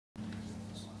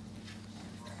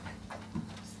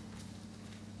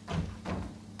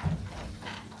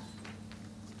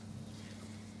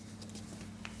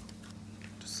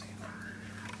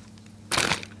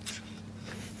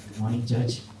morning,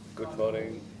 church. Good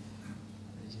morning.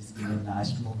 Just given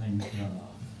last moment,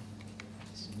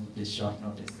 just moved this short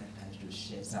notice that I have to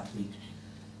share something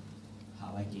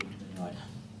how I came to the Lord.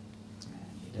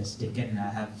 And it has taken, I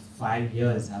have 5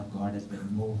 years how God has been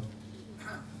moved.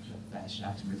 Pastor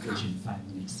asked me to preach in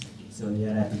 5 minutes. Okay, so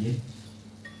here I begin.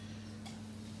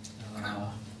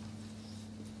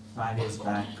 5 years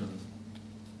back,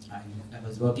 I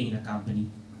was working in a company.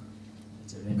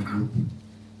 It's a revenue group.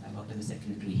 I worked as a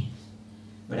secretary.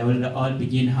 But I will all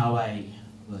begin how I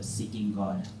was seeking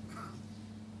God.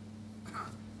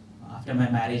 After my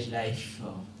marriage life,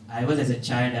 I was as a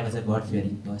child, I was a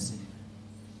God-fearing person.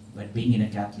 But being in a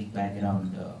Catholic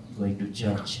background, going to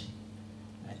church,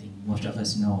 I think most of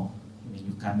us know when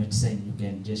you commit sin, you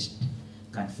can just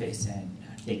confess and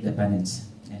take the penance,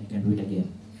 and you can do it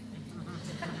again.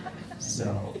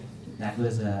 So that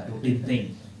was a routine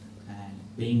thing. And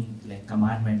being like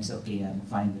commandments, okay, I'm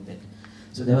fine with it.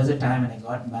 So there was a time when I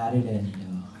got married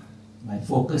and my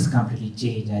focus completely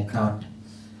changed. I thought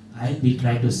I'll be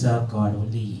trying to serve God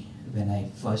only when I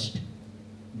first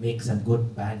make some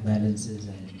good bank balances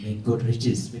and make good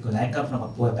riches, because I come from a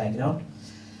poor background,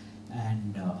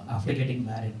 and after getting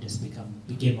married this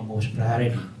became a most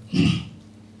priority.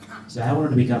 So I wanted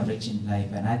to become rich in life,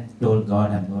 and I told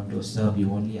God I'm going to serve you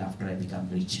only after I become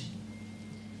rich.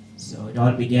 So it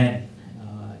all began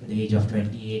at the age of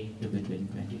 28 to between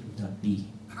 20 to 30.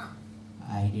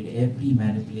 I did every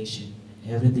manipulation,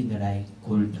 everything that I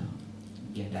could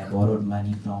get. I borrowed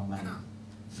money from my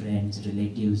friends,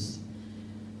 relatives,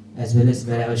 as well as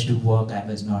where I was to work. I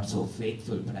was not so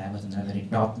faithful, but I was in the very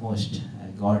topmost.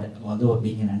 Although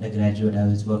being an undergraduate, I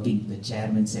was working the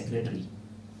chairman secretary.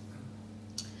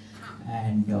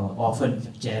 And often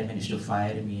the chairman used to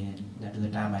fire me, and that was the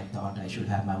time I thought I should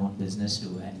have my own business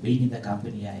too. And being in the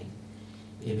company, I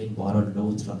even borrowed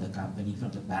loans from the company,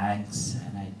 from the banks,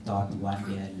 and I thought one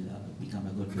day I'll become a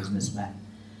good businessman.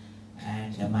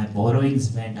 And my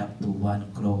borrowings went up to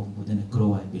 1 crore, more than a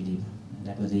crore I believe, and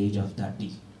that was the age of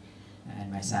 30.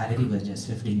 And my salary was just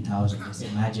 15,000. Just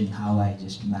imagine how I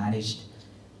just managed,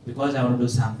 because I want to do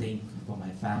something for my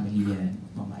family and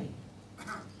for my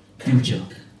future.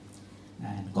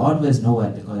 And God was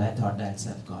nowhere, because I thought I'd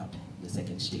serve God, the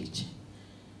second stage.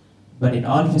 But in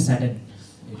all of a sudden,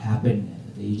 it happened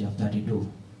at the age of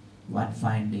 32. One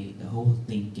fine day, the whole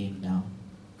thing came down.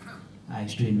 I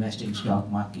used to invest in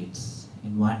stock markets.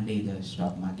 In one day, the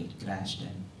stock market crashed,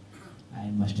 and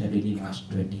I must have really lost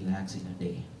 20 lakhs in a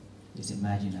day. Just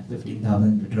imagine a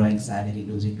 15,000 withdrawing salary,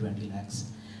 losing 20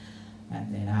 lakhs.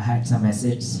 And then I had some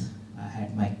assets. I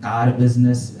had my car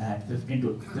business. I had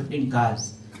 15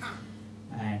 cars.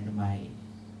 And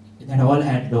that all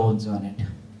had loans on it.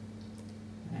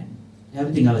 And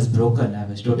everything, I was broken. I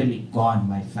was totally gone.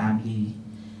 My family,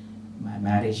 my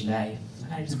marriage life.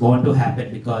 And it's born to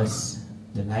happen because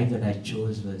the life that I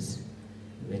chose was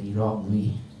a very wrong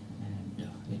way. And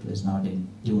it was not in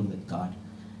tune with God,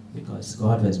 because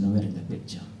God was nowhere in the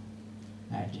picture.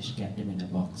 I had just kept him in a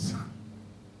box.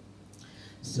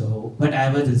 So, but I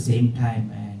was at the same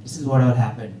time, and this is what all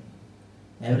happened.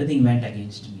 Everything went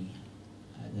against me.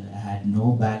 I had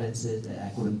no balances, I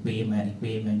couldn't pay my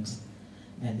repayments.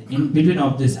 And in between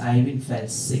of this, I even felt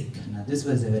sick. Now this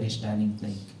was a very stunning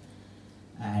thing.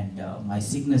 And my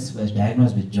sickness was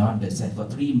diagnosed with jaundice, and for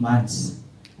 3 months,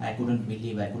 I couldn't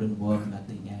believe, I couldn't work,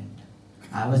 nothing. And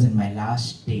I was in my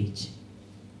last stage.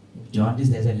 If jaundice,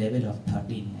 there's a level of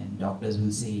 13, and doctors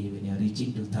will say when you're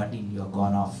reaching to 13, you're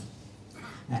gone off.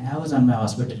 And I was on my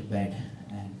hospital bed,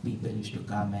 and people used to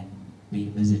come and pay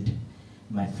visit,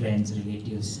 my friends,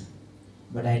 relatives.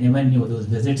 But I never knew those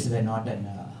visits were not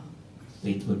a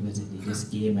faithful visit. They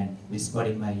just came and whispered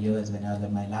in my ears when I was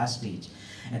at my last stage.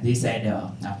 And they said,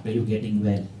 after you getting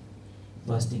well,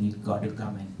 first thing you got to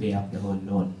come and pay up the whole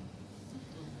loan.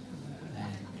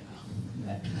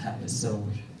 And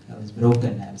I was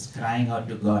broken. I was crying out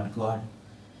to God, God,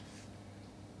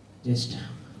 just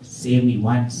save me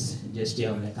once. Just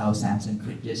like how Samson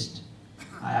prayed, just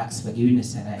I asked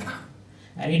forgiveness, and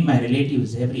I mean my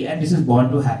relatives, and this is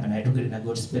born to happen. I took it in a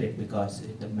good spirit, because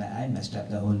I messed up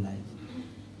the whole life.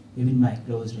 Even my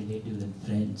close relatives and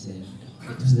friends, and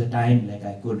it was the time like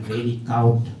I could really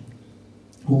count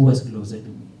who was closer to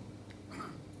me.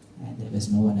 And there was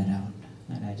no one around,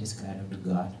 and I just cried out to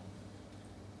God,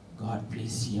 God,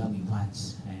 please hear me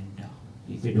once, and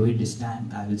if you do it this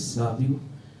time, I will serve you.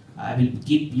 I will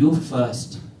keep you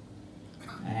first,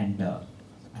 and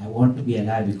I want to be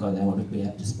alive, because I want to pay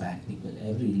up this bank, people.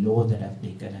 Every loan that I've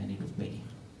taken, I need to pay.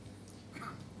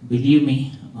 Believe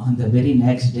me, on the very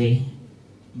next day,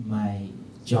 my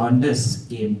jaundice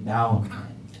came down,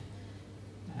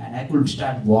 and I could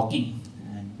start walking.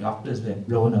 And doctors were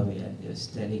blown away and they were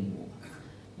telling,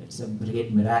 it's a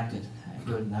great miracle. I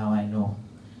told, now I know.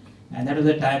 And that was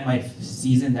the time, my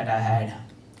season that I had,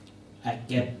 I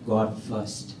kept God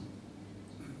first.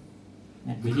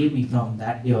 And believe me, from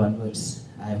that day onwards,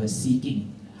 I was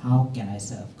seeking, how can I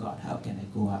serve God? How can I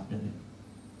go after Him?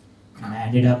 And I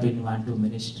ended up in 1-2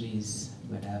 ministries,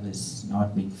 but I was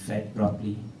not being fed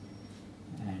properly.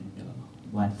 And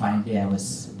one fine day I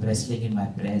was wrestling in my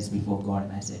prayers before God,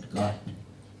 and I said, God,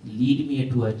 lead me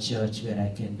to a church where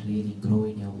I can really grow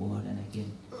in your word and I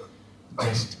can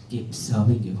just keep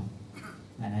serving you.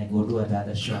 And I go to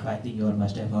another shop. I think you all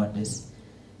must have heard this,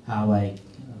 how I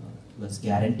was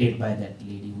guaranteed by that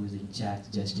lady who is in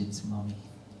charge, Justin's mommy.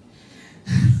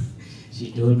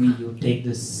 She told me, you take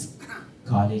this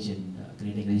college in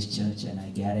Greater Grace Church and I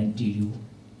guarantee you,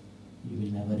 you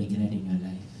will never regret in your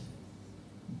life.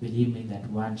 Believe me, that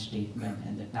one statement,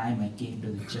 and the time I came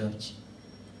to the church,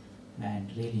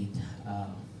 and really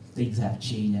things have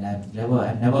changed, and I've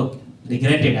never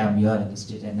regretted I'm here in the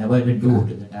state. I never even do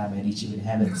till the time I reach even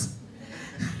heavens.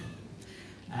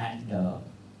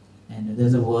 And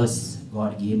there's a verse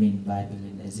God gave me in the Bible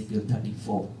in Ezekiel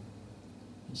 34.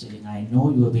 He's saying, I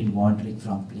know you have been wandering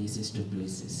from places to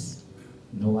places.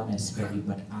 No one has fed you,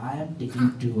 but I am taking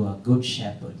you to a good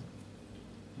shepherd,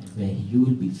 and where you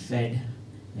will be fed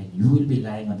and you will be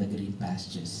lying on the green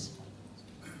pastures.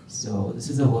 So this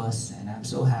is a verse, and I'm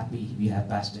so happy we have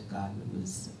Pastor Carl,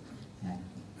 and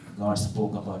God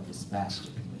spoke about this pastor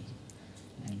to me.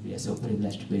 And we are so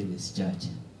privileged to be in this church.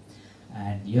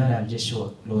 And here I'll just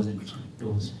close in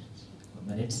 2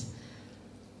 minutes.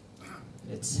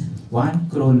 It's 1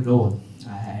 crore loan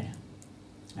I had.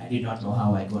 I did not know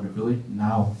how I got to do it.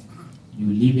 Now, you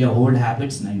leave your old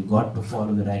habits, now you got to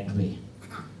follow the right way.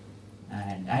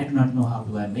 And I do not know how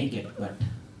do I make it,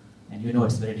 and you know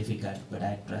it's very difficult, but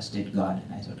I trusted God,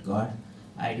 and I said, God,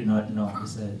 I do not know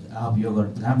how you're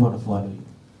going to, I'm going to follow you.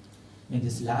 In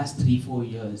this last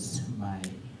 3-4 years, my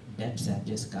debts have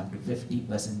just come to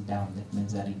 50% down. That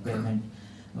means a repayment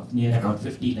of near about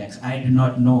 50 lakhs. I do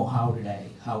not know how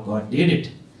God did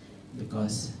it,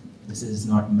 because this is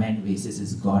not man ways, this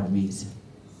is God ways.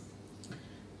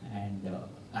 And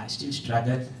I still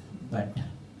struggle,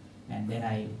 and then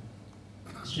I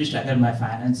still struggle my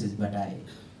finances, but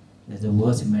there's a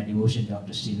verse in my devotion,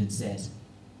 Dr. Stephen says,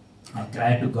 I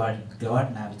cry to God,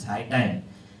 God, now it's high time.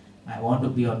 I want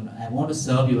to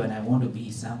serve you, and I want to be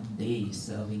someday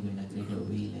serving you in a greater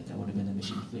way, like I want to be in the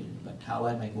mission field. But how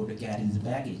am I going to carry this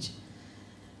baggage?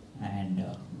 And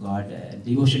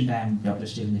devotion time, Dr.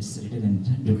 Stephen, it's written in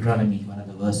Deuteronomy, one of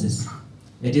the verses.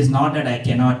 It is not that I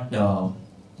cannot,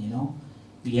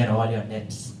 clear all your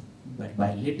debts, but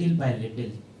by little,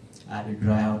 I will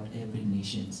dry out every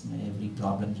nation's, every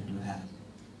problem that you have.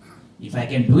 If I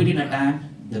can do it in a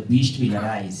time, the beast will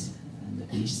arise, and the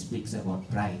beast speaks about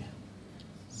pride.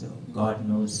 So God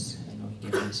knows, He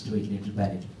can just do it little by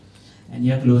little. And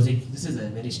here closing, this is a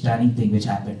very stunning thing which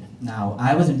happened. Now,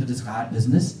 I was into this car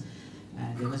business,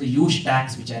 and there was a huge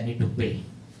tax which I need to pay,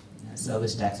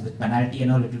 service tax with penalty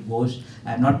and all. It goes.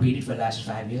 I have not paid it for the last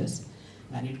 5 years,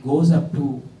 and it goes up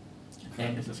to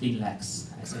 10 to 15 lakhs.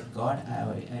 I said, God,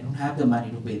 I don't have the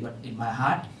money to pay, but in my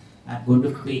heart, I'm going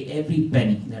to pay every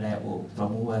penny that I owe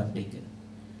from who I have taken.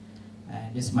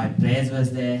 And just my prayers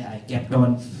was there. I kept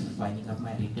on finding up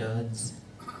my returns.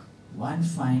 One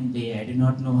fine day, I did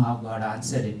not know how God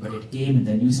answered it, but it came in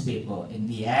the newspaper, in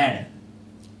the ad,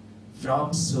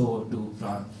 from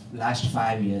last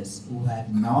 5 years, who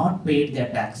have not paid their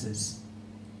taxes,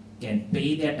 can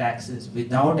pay their taxes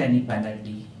without any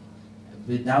penalty,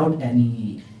 without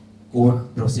any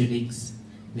court proceedings,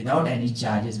 without any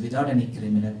charges, without any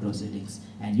criminal proceedings.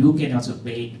 And you can also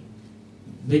pay it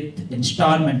with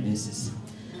installment basis.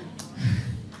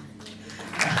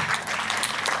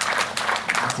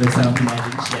 So something I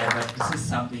didn't share, but this is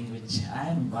something which I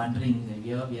am wondering.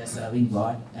 Here we are serving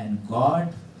God, and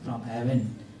God from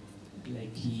heaven,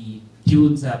 like He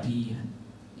tunes up, He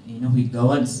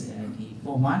governs, and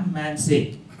for one man's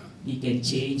sake, He can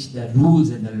change the rules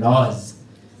and the laws.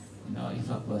 If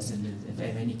a person if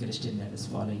any Christian that is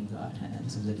following God, and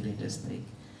this is the greatest thing.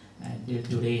 And till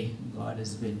today, God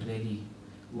has been really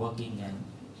working, and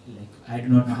I do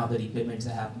not know how the repayments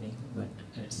are happening, but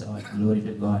it's all glory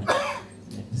to God.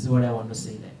 This is what I want to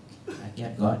say. I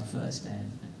kept God first,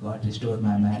 and God restored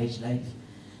my marriage life.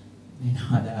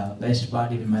 The best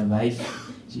part, even my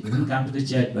wife, she doesn't come to the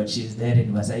church, but she's there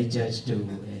in Vasai Church too.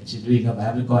 She's doing a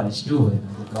Bible college too,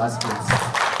 the Gospels.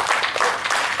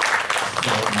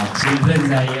 So my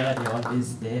children are here, they're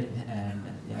always there, and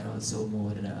they are also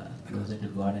more closer to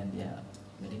God, and they are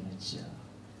very much,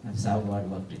 that's how God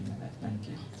worked in my life. Thank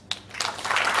you.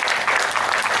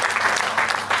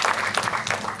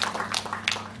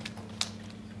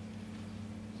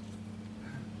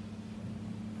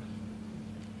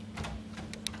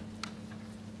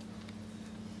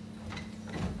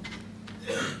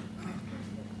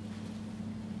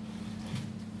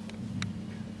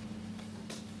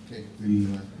 Okay,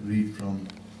 we'll read from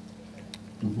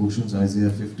two portions,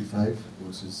 Isaiah 55,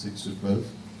 verses 6 to 12,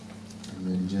 and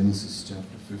then Genesis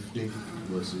chapter 50,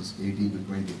 verses 18 to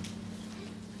 20.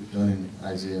 We turn in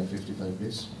Isaiah 55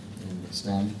 please, and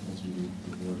stand as we read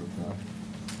the word of God.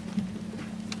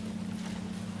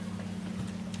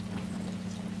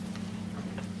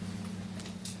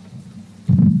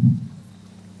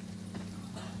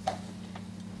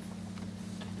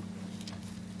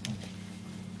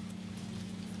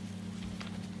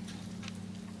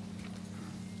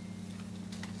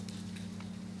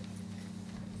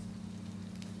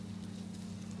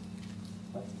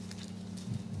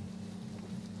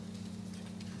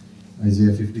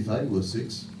 Isaiah 55 verse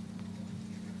 6.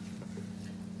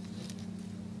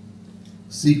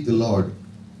 Seek the Lord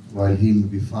while he may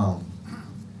be found.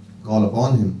 Call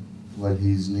upon him while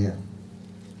he is near.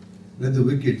 Let the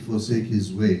wicked forsake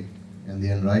his way, and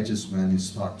the unrighteous man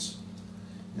his thoughts,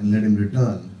 and let him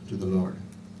return to the Lord.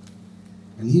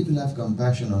 And he will have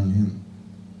compassion on him,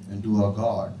 and to our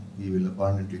God he will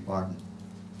abundantly pardon.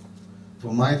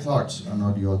 For my thoughts are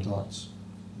not your thoughts,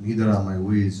 neither are my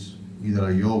ways, neither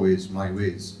are your ways my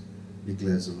ways,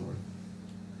 declares the Lord.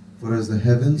 For as the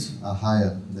heavens are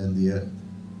higher than the earth,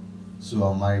 so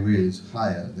are my ways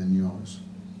higher than yours,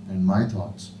 and my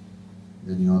thoughts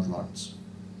than your thoughts.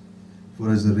 For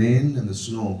as the rain and the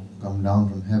snow come down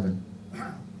from heaven,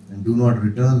 and do not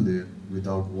return there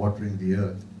without watering the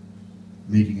earth,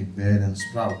 making it bear and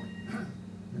sprout,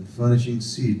 and furnishing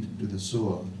seed to the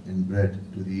sower and bread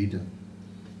to the eater,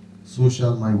 so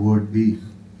shall my word be,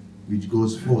 which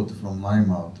goes forth from my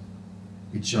mouth.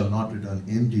 It shall not return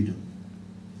empty to me,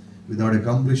 without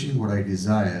accomplishing what I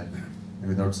desire, and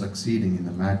without succeeding in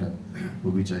the matter for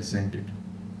which I sent it.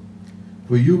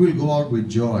 For you will go out with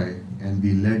joy, and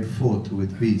be led forth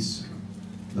with peace.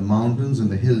 The mountains and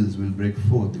the hills will break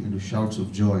forth into shouts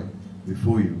of joy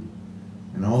before you,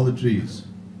 and all the trees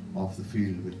of the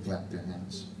field will clap their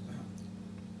hands.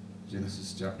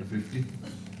 Genesis chapter 50.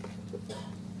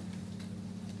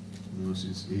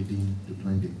 Verses 18 to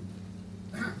 20.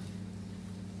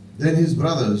 Then his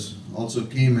brothers also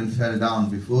came and fell down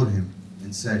before him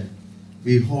and said,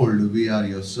 Behold, we are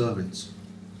your servants.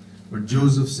 But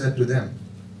Joseph said to them,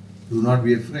 Do not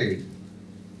be afraid,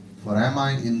 for am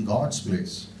I in God's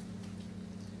place?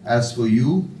 As for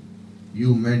you,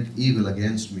 you meant evil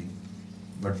against me,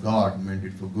 but God meant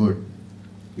it for good,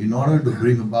 in order to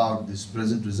bring about this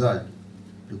present result,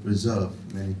 to preserve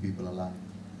many people alive.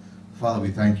 Father,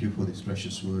 we thank you for these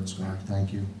precious words, God.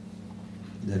 Thank you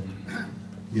that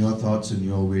your thoughts and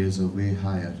your ways are way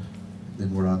higher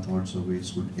than what our thoughts or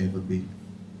ways could ever be.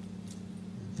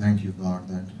 Thank you, God,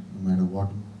 that no matter what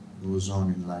goes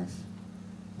on in life,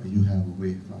 you have a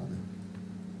way, Father,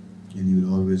 and you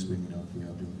will always bring it out for your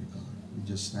glory, God. We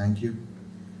just thank you,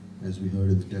 as we heard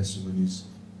in the testimonies.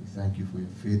 We thank you for your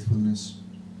faithfulness.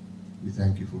 We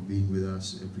thank you for being with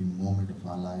us every moment of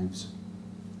our lives.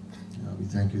 We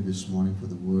thank you this morning for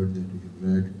the word that we have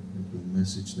read and for the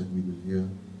message that we will hear.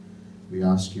 We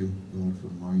ask you, God, for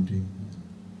anointing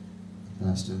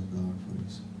Pastor, God, for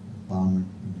his empowerment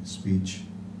in his speech,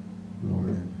 Lord,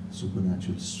 and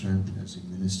supernatural strength as he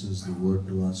ministers the word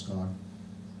to us, God.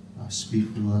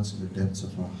 Speak to us in the depths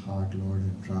of our heart, Lord,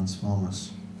 and transform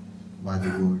us by the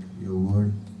word. Your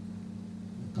word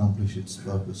accomplish its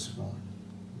purpose, God.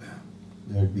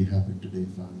 Let it be happen today,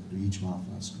 Father, to each one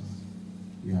of us, God.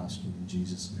 We ask you in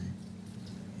Jesus' name.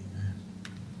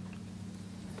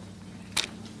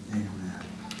 Amen. Amen.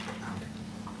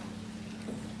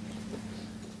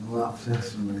 Love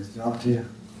testimonies, don't you?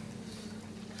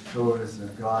 Show us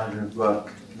that God at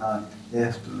work, not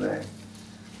yesterday,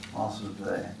 also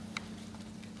today.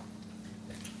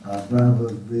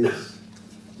 Grandpa's beats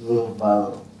little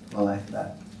bottle like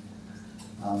that.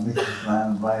 Mrs.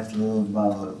 Man bites little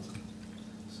bottles.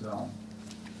 So,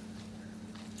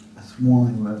 this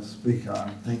morning we'll speak on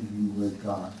thinking with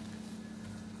God.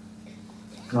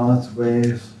 God's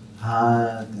ways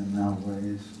higher than our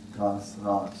ways. God's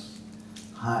thoughts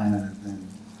higher than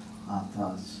our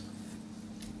thoughts.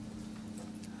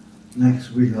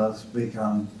 Next week I'll speak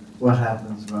on what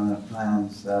happens when our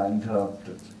plans are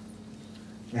interrupted.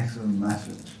 Excellent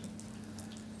message.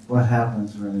 What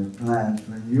happens when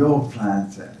your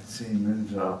plans seem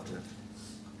interrupted?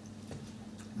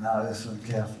 Now listen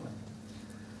carefully.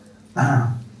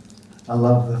 I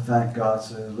love the fact God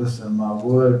says, listen, my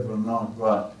word will not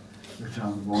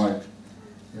return void.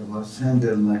 It will send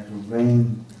it like the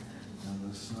rain, and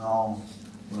the snow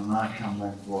will not come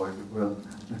back void. It will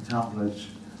accomplish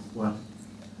what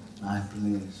I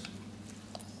please.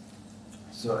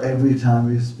 So every time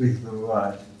we speak the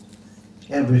word,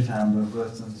 every time a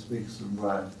person speaks the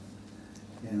word,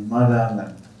 in Mud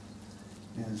Island,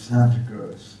 in Santa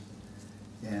Cruz,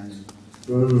 in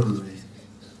Brewery,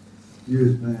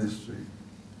 youth ministry,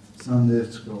 Sunday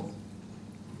school.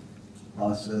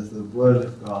 Paul says the word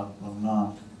of God will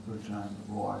not return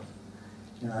void.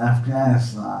 In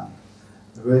Afghanistan,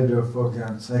 the radio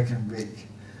program second week,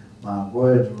 my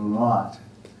word will not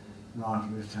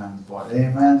return void.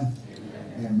 Amen?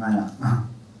 Amen.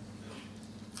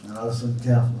 And listen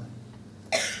carefully.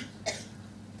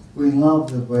 We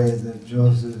love the way that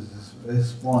Joseph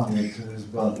responded to his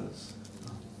brothers.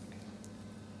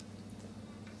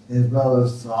 His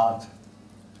brothers thought,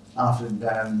 after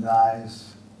Dad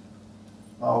dies,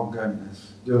 oh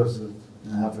goodness, Joseph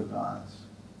never dies.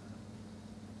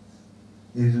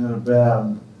 He's going to bear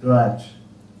a grudge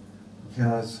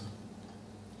because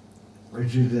we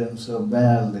treated him so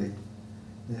badly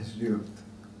in his youth.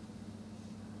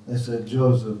 They said,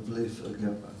 Joseph, please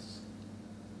forgive us.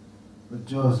 But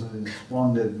Joseph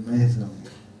responded amazingly.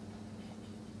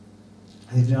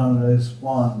 He did not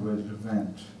respond with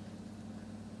revenge.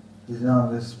 He did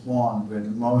not respond with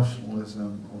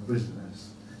emotionalism or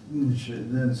bitterness. He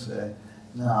didn't say,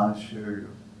 no, I'll show you.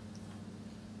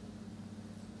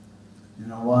 You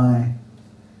know why?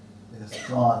 His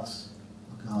thoughts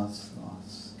were God's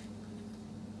thoughts.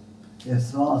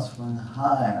 His thoughts went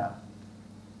higher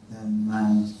than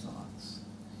man's thoughts.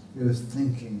 He was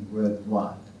thinking with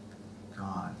what?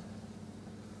 God.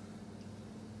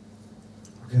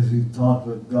 Because he thought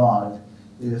with God,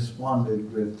 he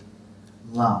responded with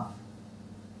love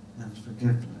and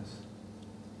forgiveness.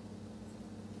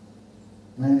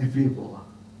 Many people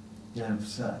get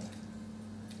upset.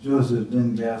 Joseph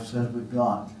didn't get upset with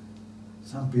God.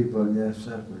 Some people get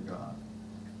upset with God.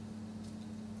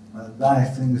 When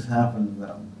bad things happen to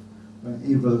them, when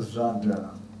evil is done to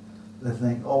them, they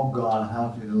think, oh God, how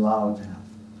could you allow it to happen?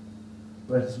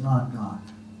 But it's not God.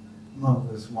 Know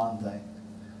this one thing.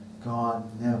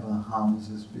 God never harms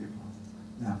his people.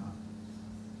 Never.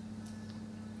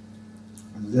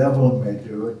 The devil may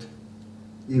do it.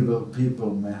 Evil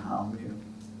people may harm you.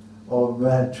 Or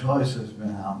bad choices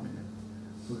may harm you.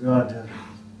 But God doesn't.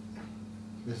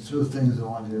 There's two things I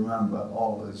want you to remember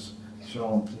always.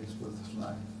 Shalom, please, with this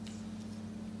life.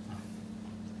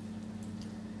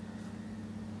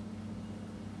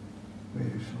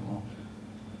 Wait, shalom.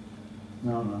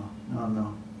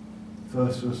 No.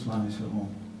 First was my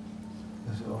shalom.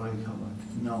 That's already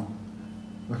covered. No.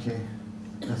 Okay,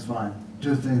 that's fine.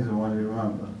 Two things I want you to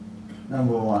remember.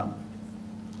 Number one.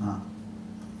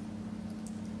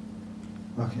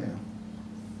 Okay.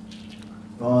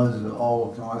 God is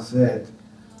always, I said,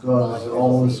 God is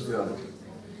always good.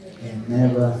 He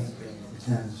never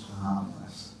intends to harm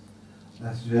us.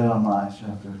 That's Jeremiah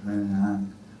chapter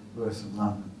 29, verse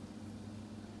 11.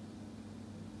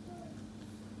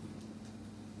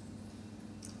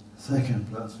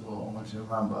 Second principle I want you to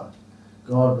remember,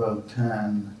 God will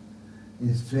turn,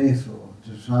 He's faithful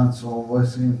to transform what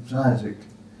seems tragic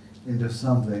into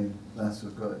something that's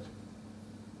good.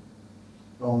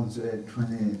 Romans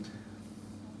 8:28.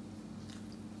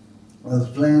 When the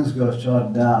planes got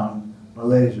shot down,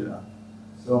 Malaysia,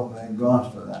 don't thank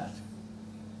God for that.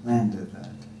 Man did that.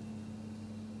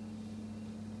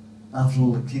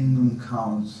 Until the kingdom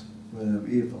comes with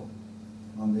evil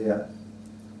on the earth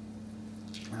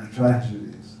and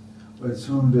tragedies. But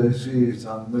soon to series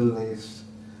on the Middle East,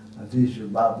 I teach you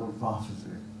Bible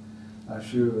prophecy. I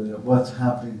assure you that what's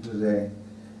happening today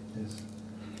is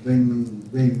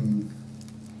bringing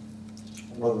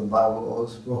what the Bible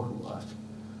always spoke about.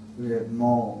 We get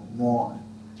more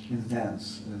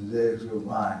intense as days go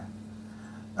by.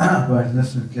 But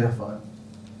listen carefully.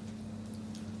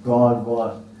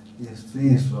 God is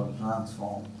faithful to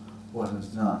transform what is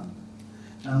done.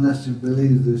 Unless you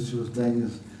believe these two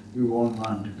things, you won't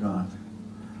run to God.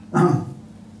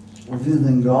 If you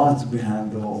think God's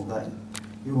behind the whole thing,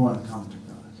 you won't come to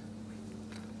God.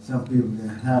 Some people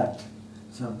get hurt.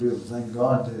 Some people think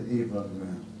God did evil to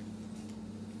them.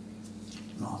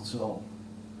 Not so.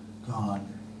 God,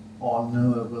 all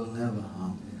knower, will never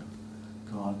harm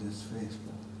you. God is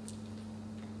faithful.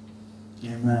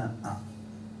 Amen. Now,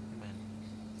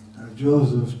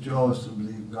 Joseph chose to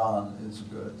believe God is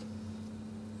good,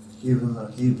 even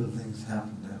though evil things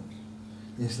happen to him.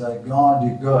 He's like, God,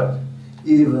 you're good,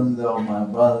 even though my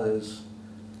brothers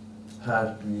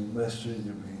hurt me, mistreated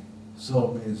me,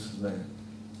 sold me as a slave.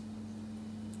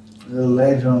 A little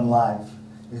later in life,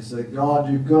 he said, God,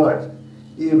 you're good,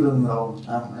 even though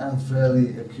I'm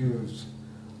unfairly accused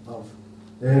of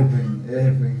raping,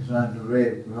 trying to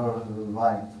rape her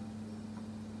wife,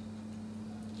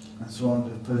 and thrown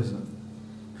to prison.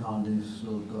 God is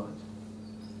so good.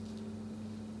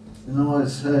 You know what it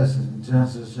says in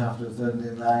Genesis chapter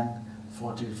 39,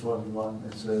 40, 41?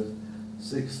 It says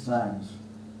 6 times.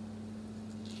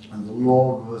 And the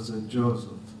Lord was with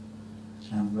Joseph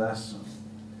and blessed him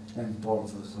in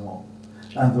Potiphar's home.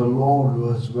 And the Lord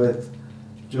was with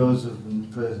Joseph in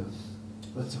prison.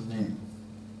 What's it mean?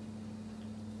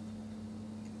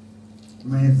 It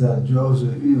means that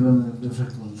Joseph, even in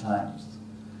difficult times,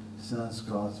 sensed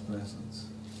God's presence.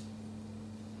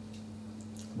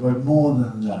 But more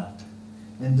than that,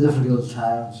 in difficult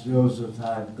times, Joseph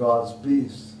had God's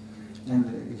peace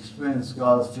and experienced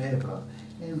God's favor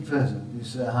in prison. You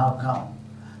say, how come?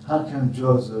 How come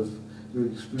Joseph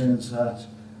could experience such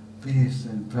peace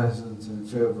and presence and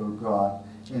favor of God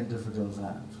in difficult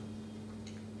times?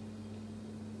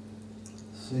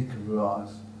 Secret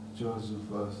was, Joseph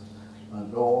was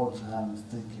at all times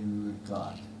thinking with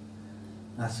God.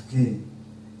 That's key.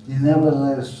 He never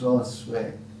let his thoughts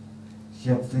stray. He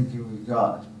kept thinking with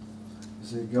God. He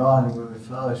said, God, I'm going to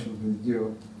fellowship with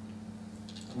you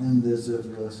in this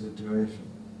difficult situation.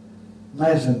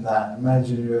 Imagine that.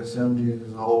 Imagine you're 70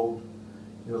 years old,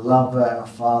 you're loved by a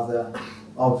father,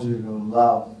 object of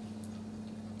love,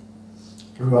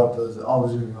 grew up as the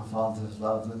object of your father's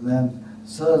love, and then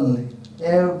suddenly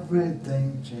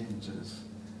everything changes.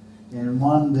 In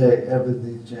one day,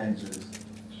 everything changes.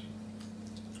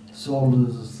 Sold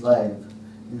as a slave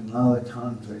in another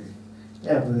country,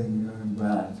 everything going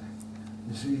bad.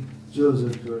 You see,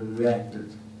 Joseph could have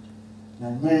reacted.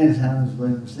 And many times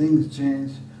when things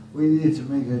change, we need to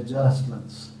make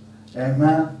adjustments.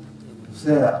 Amen?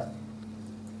 Say that.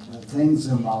 When things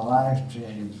in my life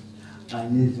change, I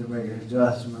need to make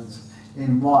adjustments.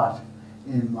 In what?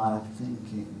 In my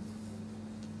thinking.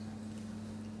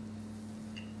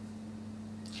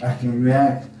 I can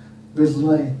react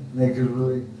bitterly,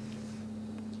 negatively,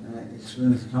 and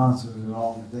experience constantly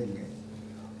wrong thinking.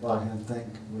 Or I can think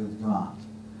with God.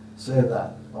 Say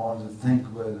that. I want to think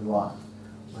with what?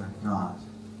 With God.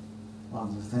 I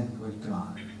want to think with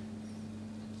God.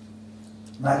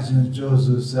 Imagine if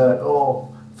Joseph said,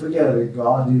 oh, forget it,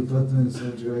 God, you put me in a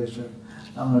situation.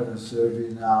 I'm not going to serve you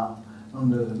now.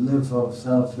 I'm going to live for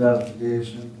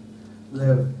self-gratification.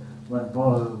 Live. When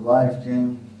Potiphar's wife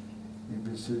came, he'd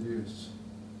be seduced.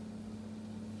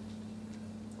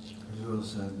 Joseph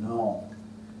said, no.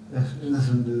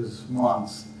 Listen to this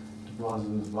response to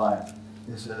Potiphar's wife.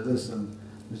 He said, listen,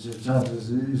 but you're trying to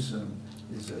seduce him.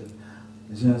 He said,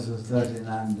 in Genesis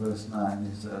 39, verse 9,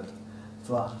 he said,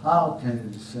 for how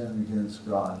can you sin against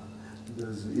God?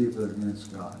 There's evil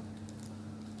against God.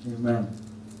 Amen.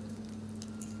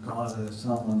 God is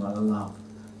someone I love.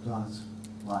 God's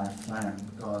my friend.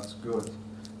 God's good.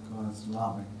 God's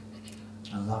loving.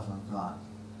 I love God.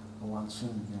 I want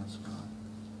sin against God.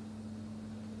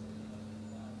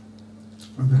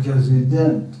 And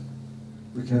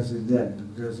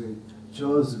because he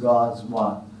chose God's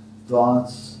what?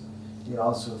 Thoughts, he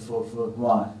also fulfilled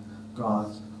what?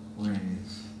 God's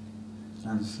ways.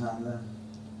 Understand that?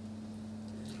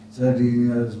 30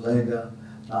 years later,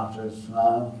 after his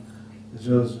trial,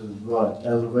 Joseph was what?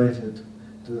 Elevated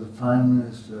to the Prime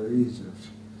Minister of Egypt.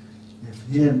 If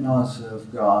he had not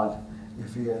served God,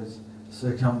 if he had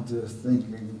succumbed to his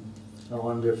thinking, I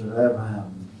wonder if it ever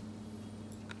happened.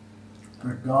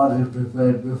 But God had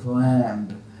prepared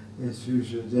beforehand his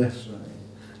future destiny,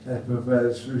 had prepared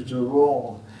his future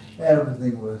role.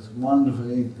 Everything was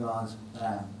wonderfully in God's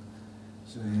plan.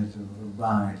 So he had to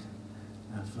abide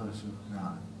and fellowship with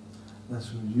God.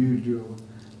 That's what you do,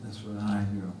 that's what I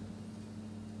do.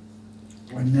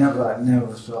 I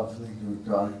never stop thinking with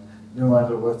God, no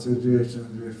matter what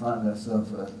situations we find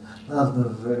ourselves in. Not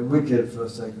the wicked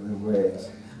forsaken ways,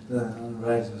 the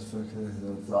unrighteous forsaken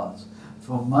their thoughts.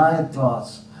 For my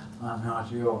thoughts are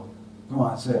not your. Come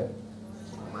on, say it.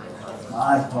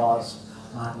 My thoughts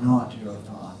are not your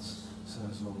thoughts,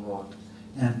 says the Lord.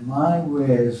 And my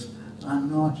ways are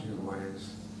not your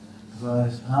ways. For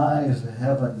as high as the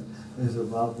heaven is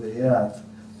above the earth,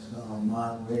 so are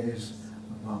my ways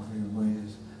above your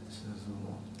ways, says the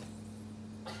Lord.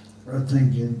 We're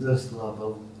thinking this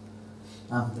level,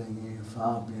 I'm thinking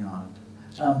far beyond.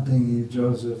 I'm thinking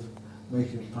Joseph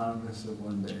making Prime Minister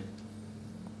one day.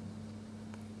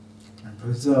 And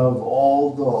preserve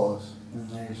all those in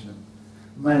the nation.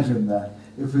 Imagine that.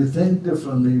 If we think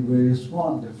differently, we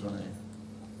respond differently.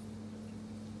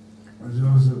 When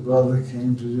Joseph's brother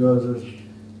came to Joseph,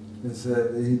 he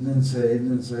said, he didn't say,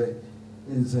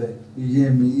 you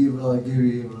gave me evil, I give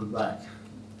you evil back.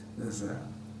 He said,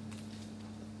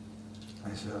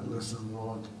 I said, listen,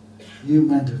 Lord, you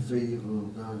meant it for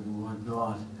evil, but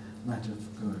God meant it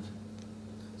for good.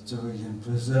 So we can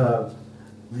preserve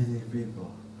many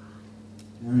people.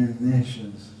 and in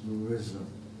nations through wisdom.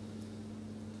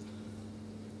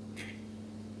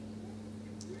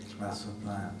 That's the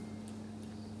plan.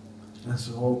 That's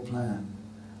the whole plan.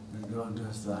 And God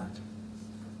does that.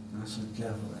 Listen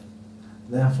carefully.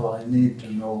 Therefore, I need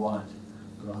to know what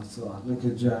God thought. Look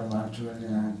at Jeremiah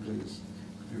 29, please,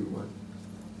 if you would.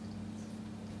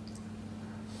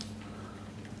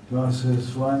 God says,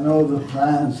 for I know the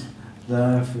plans that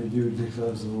I have for you,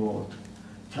 declares the Lord.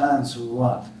 Plans for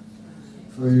what?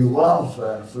 For your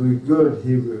welfare, for your good,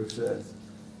 Hebrews says.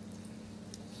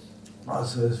 God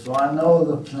says, for I know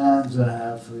the plans I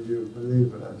have for you,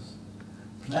 believers.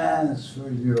 Plans for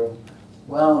your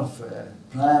welfare,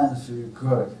 plans for your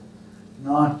good,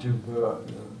 not to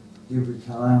give you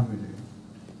calamity,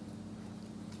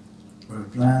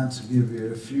 but plans to give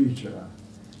you a future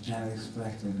and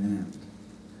expected end.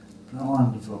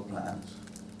 Wonderful plans.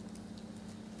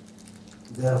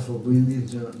 Therefore, we need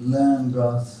to learn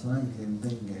God's thinking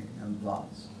and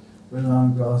thoughts. We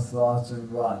learn God's thoughts in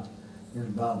what?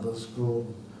 In Bible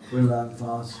school. We learn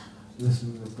thoughts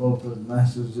listening to pulpit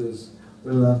messages.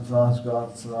 We learn thoughts,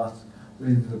 God's thoughts,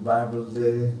 reading the Bible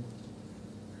daily.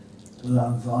 We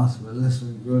learn thoughts by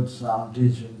listening to good sound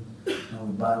teaching on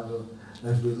the Bible.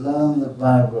 As we learn the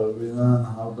Bible, we learn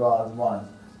how God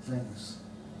thinks.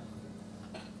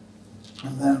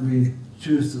 And then we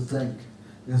choose to think.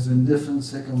 Because in different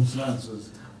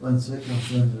circumstances, when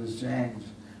circumstances change,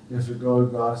 you have to go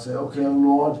to God and say, okay,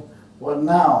 Lord, what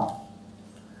now?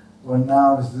 What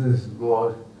now is this,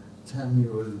 Lord? Tell me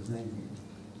what you're thinking.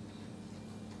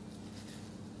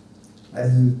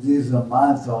 These are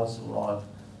my thoughts, Lord,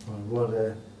 but what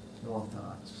are your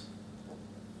thoughts?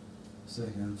 So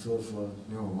you can fulfill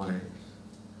your ways.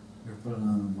 You put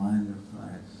on the mind of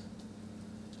Christ.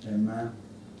 Amen.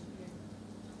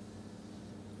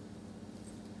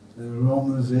 In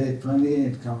Romans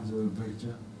 8:28 comes to the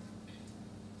picture.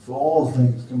 For all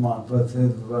things, come on, put the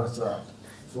verse up.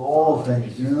 For all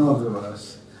things, you know the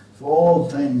verse. For all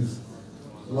things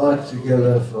work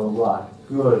together for what?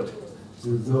 Good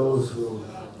to those who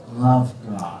love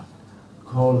God,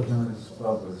 called to His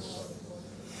purpose.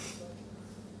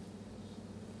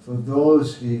 For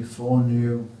those He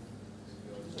foreknew,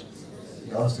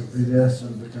 He also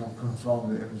predestined to become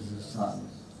conformed to the image of His Son.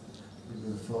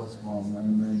 The firstborn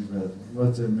and the main brethren.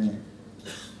 What's it mean?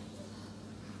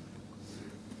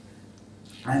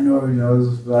 I know you know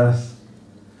this verse,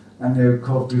 and they've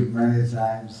quoted many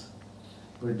times,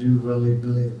 but do you really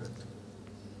believe it?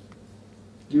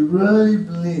 Do you really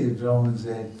believe Romans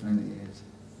 8:28?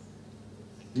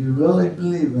 Do you really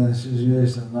believe in a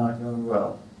situation not going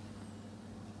well?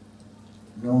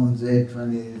 Romans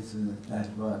 8:28 is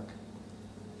at work.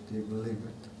 Do you believe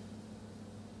it?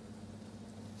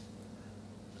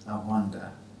 I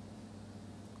wonder.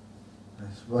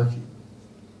 It's working.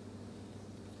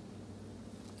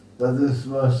 But this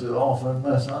verse is often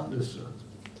misunderstood.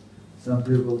 Some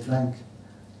people think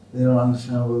they don't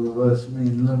understand what the verse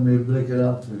means. Let me break it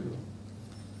up for you.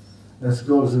 Let's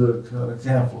go to it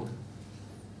carefully.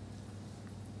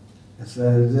 It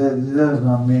says, it does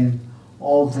not mean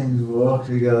all things work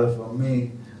together for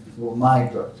me, for my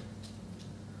good,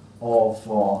 or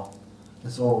for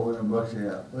it's all going to work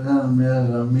together. But it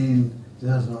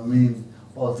does not mean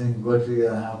all things work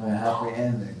together and have a happy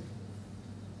ending.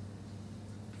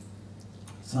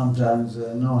 Sometimes there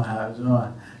are no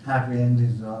happy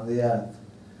endings on the earth.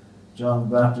 John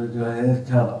the Baptist got his head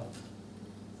cut off.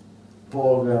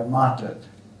 Paul got martyred.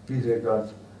 Peter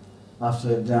got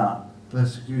upside down.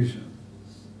 Persecution.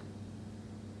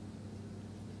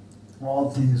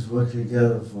 All things work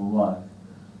together for what?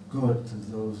 Good to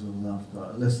those who love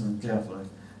God. Listen carefully.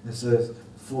 It says,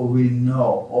 for we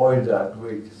know, oida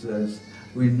Greek says,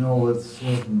 we know with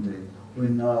certainty, we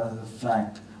know as a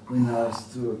fact, we know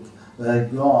as truth,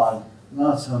 that God,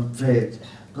 not some fate,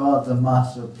 God the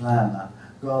master planner,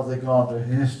 God the God of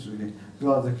history,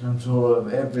 God the controller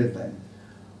of everything,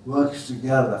 works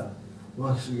together,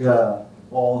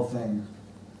 all things.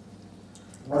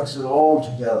 Works it all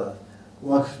together.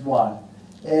 Works what?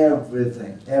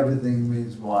 Everything. Everything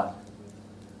means what?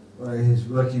 Well, He's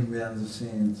working behind the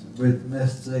scenes with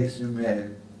mistakes you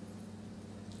made,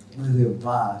 with your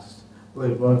past,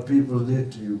 with what people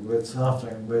did to you, with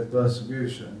suffering, with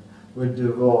persecution, with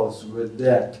divorce, with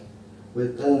debt,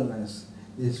 with illness.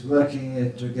 He's working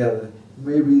it together.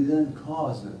 Maybe He didn't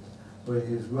cause it, but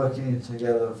He's working it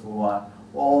together for what?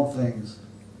 All things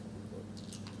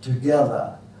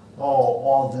together.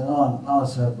 All things, not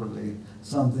separately.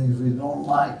 Some things we don't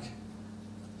like.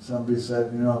 Somebody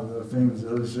said, the famous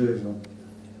illustration,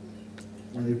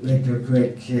 when you bake a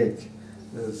great cake,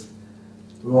 there's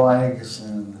raw eggs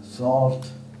and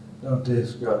salt, don't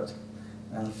taste good.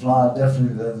 And flour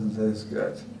definitely doesn't taste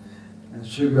good. And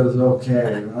sugar's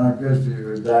okay, but not good for you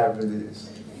with diabetes.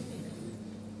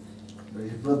 But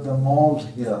you put them all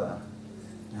together,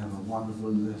 you have a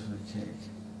wonderful different cake.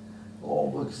 All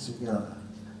works together.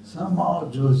 Somehow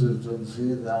Joseph didn't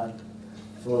see that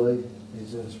fully. He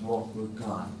just walked with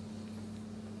God.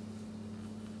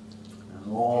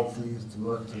 And all things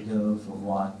work together for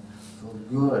what? For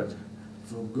good.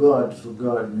 For good, for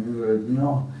good. You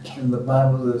know, in the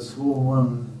Bible there's 4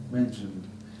 women mentioned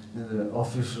in the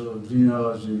official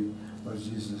genealogy of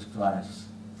Jesus Christ.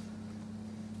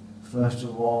 First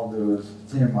of all, there was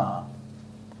Tamar,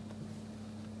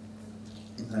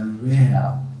 then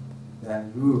Rahab,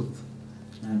 then Ruth,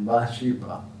 and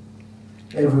Bathsheba.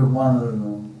 Every one of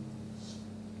them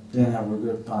didn't have a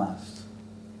good past.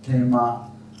 Tamar,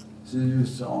 she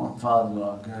used her own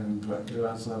father-in-law, got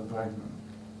herself pregnant.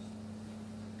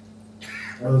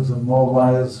 There was the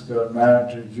Moabites, got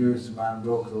married to a Jewish man,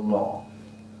 broke the law.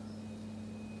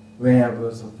 Rahab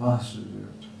was a prostitute.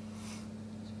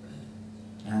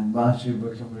 And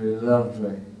Bathsheba committed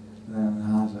adultery, and then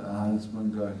her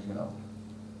husband got killed.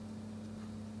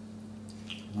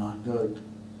 Not good.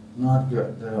 Not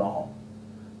good at all.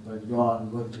 But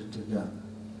God worked it together.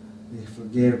 He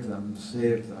forgave them,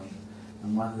 saved them,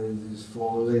 and one of these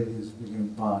 4 ladies became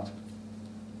part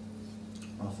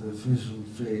of the official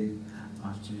faith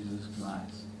of Jesus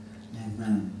Christ.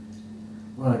 Amen.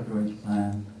 What a great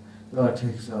plan. God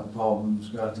takes our problems,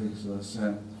 God takes our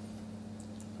sin,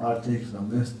 God takes our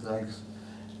mistakes,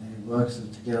 and He works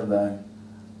it together,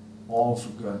 all for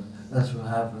good. That's what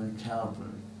happened in Calvary.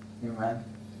 Amen.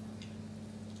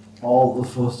 All the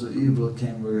force of evil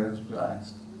came against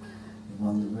Christ. He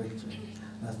won the victory.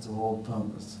 That's the whole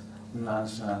purpose. We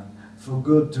understand. For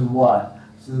good to what?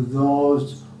 To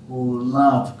those who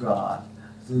love God,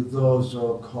 to those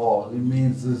who are called. It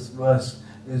means this verse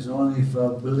is only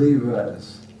for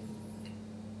believers.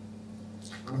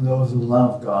 Those who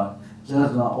love God.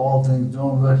 Just not all things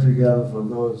don't work together for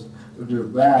those who do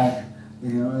bad. You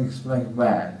can only expect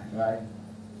bad, right?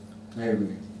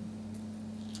 Maybe.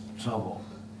 Trouble.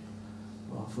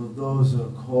 Well, for those who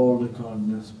are called according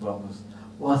to this purpose,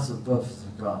 what's the purpose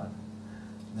of God?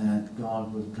 That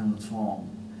God would conform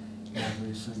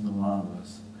every single one of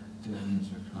us to the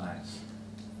image of Christ.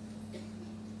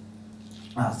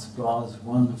 That's God's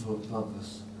wonderful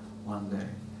purpose one day,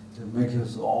 to make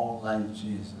us all like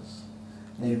Jesus.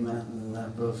 Amen. And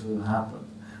that purpose will happen.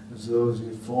 As those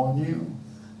who foreknew,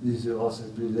 these are also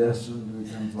predestined to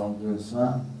become from God's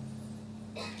Son.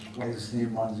 These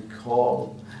same ones He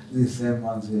called, these same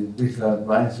ones He declared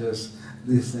righteous,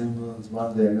 these same ones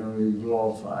one day are going to be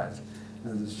glorified.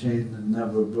 And the chain is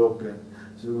never broken.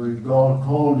 So when God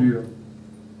called you,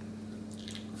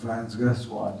 friends, guess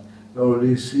what? He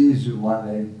already sees you one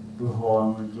day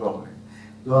before Him in glory.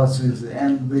 God sees the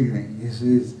end beginning. He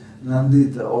sees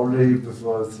Nandita already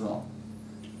before the throne.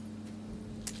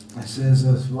 He sees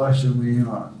us worshiping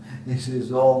Him. He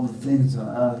sees all the things on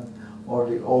earth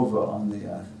already over on the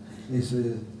earth. He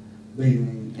sees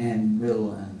beginning, end,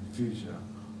 middle, and future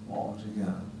all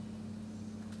together.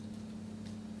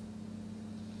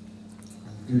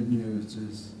 And the good news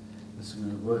is it's going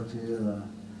to work together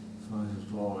for His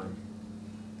glory.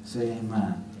 Say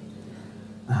amen.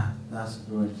 That's a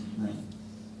great thing.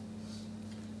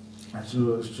 I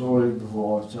told a story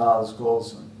before, Charles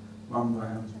Colson. Remember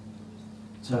him?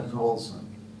 Chuck Colson.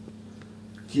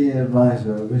 Key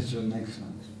advisor of Richard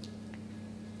Nixon.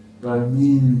 But a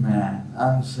mean man,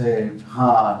 unsaved,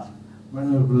 hard,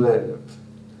 manipulative,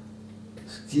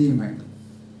 scheming.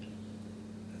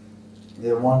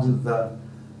 They wanted the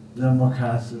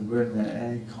Democrats to win at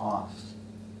any cost.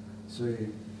 So he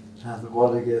had the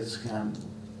Watergate scandal,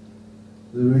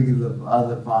 the rig of the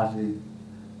other party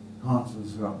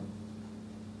conference room.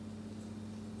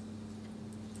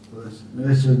 Was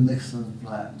Richard Nixon's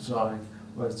plan,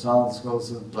 was Charles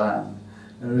Colson's plan,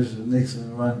 and Richard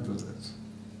Nixon went with it.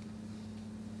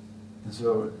 And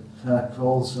so Chuck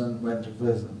Colson went to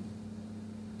prison.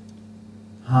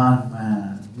 Hard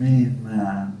man, mean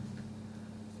man,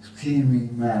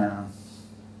 scheming man.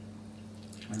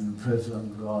 And in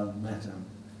prison, God met him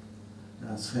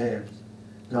and saved.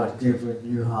 God gave him a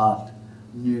new heart,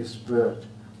 a new spirit,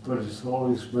 put His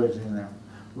Holy Spirit in him,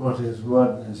 wrote His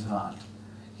word in his heart,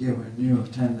 gave him a new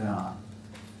tender heart.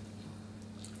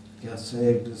 Got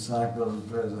saved, disciple in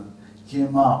prison,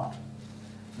 came out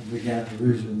and began a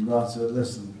vision. God said,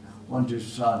 listen, why don't you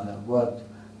start a word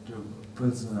to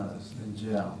prisoners in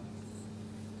jail?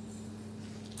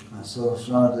 And so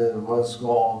started what's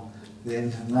called the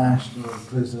International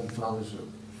Prison Fellowship.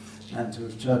 And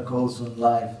to Chuck Colson's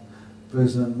life,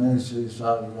 prison ministry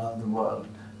started around the world.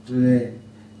 Today,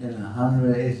 in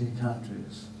 180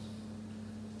 countries.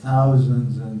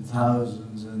 Thousands and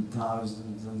thousands and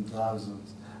thousands and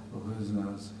thousands of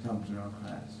prisoners come to know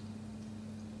Christ.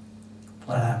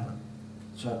 What happened?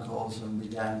 Chuck Colson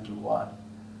began to what?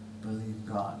 Believe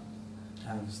God,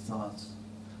 have his thoughts.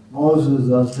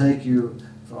 Moses, I'll take you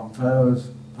from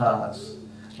Pharaoh's palace,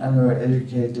 and you're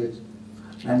educated,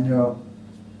 and you're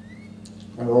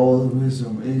all the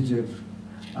wisdom of Egypt.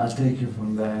 I'll take you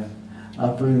from there.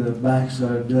 I'll put you in the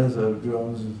backside desert of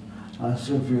Jones. I'll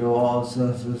strip you of all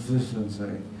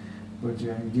self-sufficiency, but you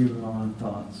can give you my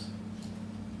thoughts.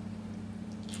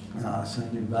 And I'll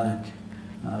send you back.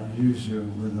 I'll use you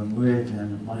with a great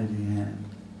and a mighty hand.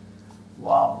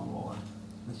 Wow, Lord,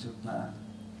 that's your plan.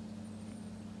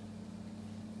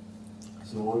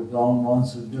 So what God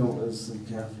wants to do is think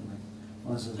carefully.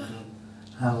 Wants us to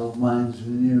have our minds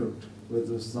renewed with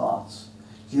His thoughts.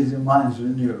 Get your minds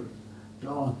renewed.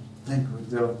 Don't think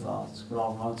with your thoughts.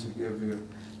 God wants to give you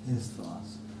His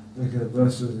thoughts. Look at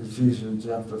verses Ephesians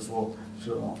chapter 4.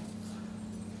 Shalom.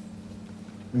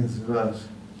 This verse.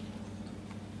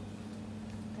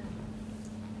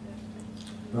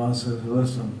 God says,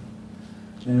 listen,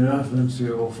 in reference to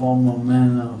your former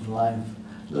manner of life,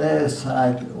 lay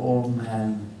aside the old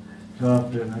man,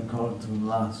 corrupted and caught to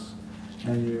lust,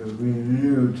 and you be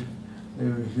renewed.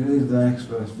 Read the next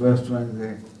verse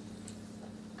 20.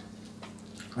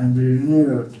 And be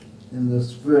renewed in the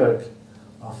spirit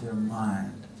of your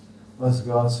mind. What's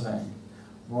God saying?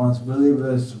 He wants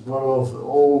believers to put off the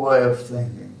old way of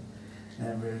thinking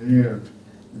and be renewed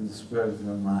in the spirit of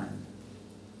your mind.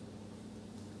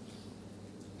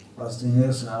 First thing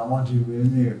is, I want you to be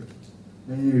renewed.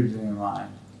 Renewed in your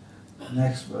mind.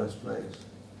 Next verse, please.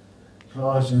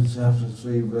 Colossians chapter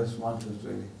 3, verse 1 to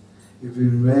 3. If you've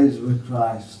been raised with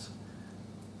Christ,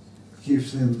 keep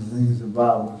seeing the things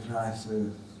above what Christ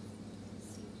is.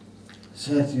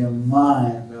 Set your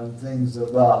mind on things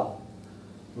above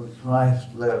where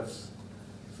Christ lives.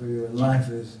 For your life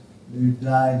is, you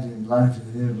died and life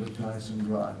is here with Christ and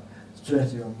God.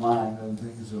 Set your mind on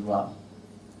things above.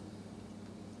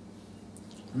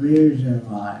 Renew your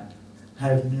mind.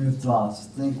 Have new thoughts.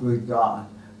 Think with God.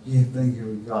 Keep thinking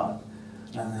with God.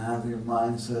 And have your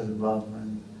mind set above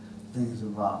and things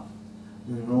above.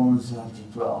 In Romans chapter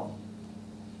 12.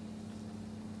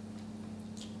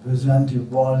 Present your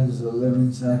bodies as a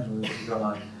living sacrifice to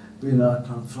God. Be not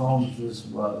conformed to this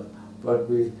world, but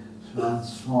be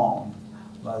transformed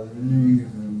by the renewing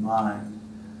of your mind,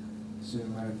 so you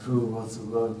may prove what's the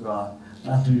will of God.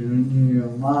 After you renew your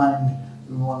mind,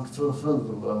 you want to fulfill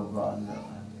the will of God in your life.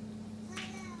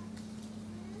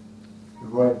 The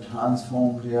word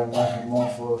transformed here,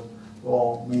 metamorpho,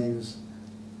 all means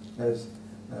as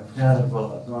a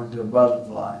caterpillar going to a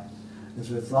butterfly. If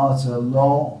your thoughts are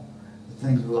low,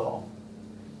 think low.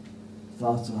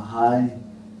 Thoughts are high,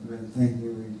 you've been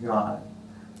thinking with God.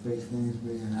 Big things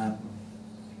begin to happen.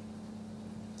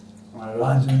 When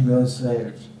Rajan got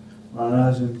saved, when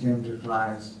Rajan came to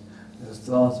Christ, his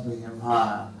thoughts became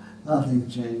higher. Nothing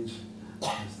changed,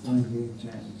 his thinking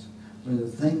changed. When the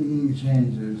thinking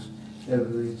changes,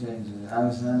 everything changes.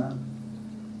 Understand that?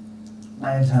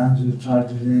 Many times you try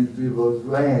to change people's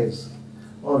ways.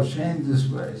 Oh, change this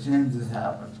way, change this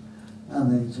habit.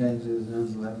 Nothing changes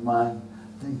until their mind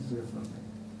thinks differently.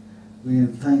 We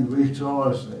can think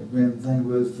victoriously, we can think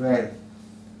with faith.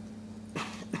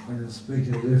 We can speak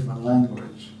a different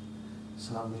language.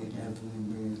 Suddenly everything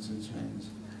begins to change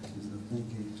as the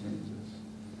thinking changes.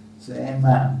 Say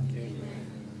amen.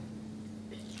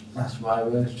 That's why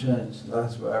we're at church.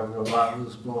 That's why we're Bible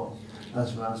school.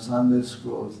 That's why Sunday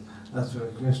schools. That's why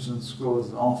Christian schools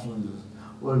and orphanages.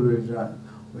 What are we doing?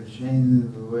 We're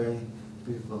changing the way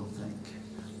people think.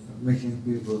 We're making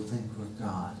people think with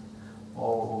God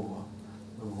all over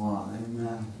the world.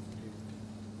 Amen.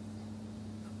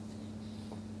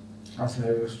 I'll tell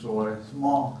you a story.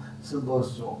 Small, simple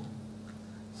story.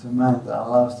 Samantha, I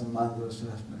love Samantha's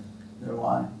testimony. You know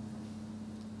why?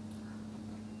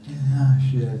 And now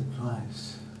she had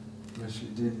Christ, but she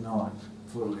didn't know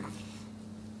it fully.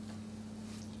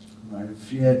 When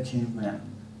fear came in,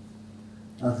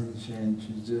 nothing changed.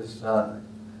 She just started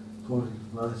quoting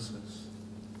verses.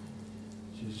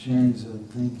 She changed her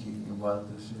thinking about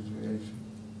the situation.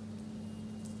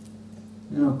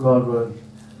 You know, God will,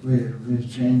 we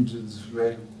change it this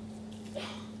way.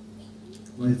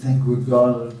 We think with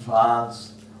God in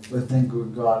trials. We think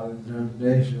with God in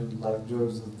temptation, like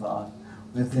Joseph thought.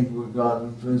 We think with God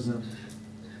in prison,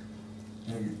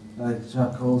 like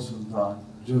Chuck Colson thought,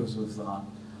 Joseph thought.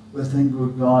 We think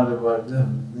with God about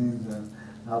different things, and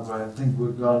I think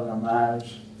with God in a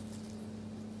marriage.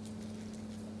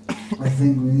 I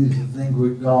think we need to think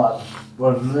with God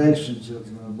about relationships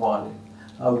in the body,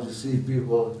 how to see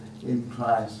people in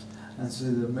Christ and see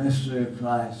the mystery of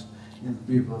Christ in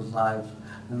people's lives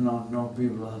and not know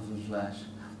people of the flesh.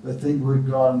 But think with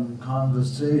God in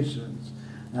conversations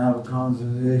and have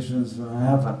conversations from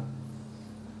heaven.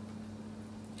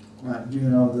 Do you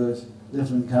know there's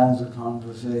different kinds of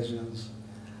conversations?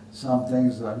 Some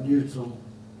things are neutral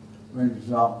when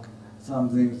you talk, some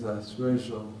things are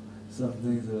spiritual, some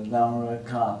things are downright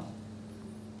carnal.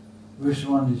 Which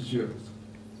one do you choose?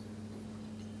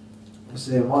 You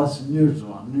say, what's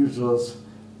neutral? Neutrals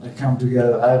that come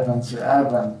together. Ivan say,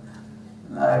 Ivan,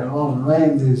 I love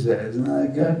rain these days, isn't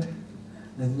that good?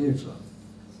 It's neutral.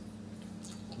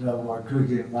 You have more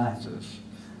cricket matches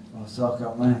or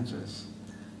soccer matches.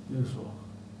 Neutral.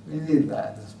 We need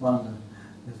that. It's part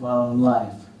of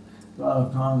life. It's part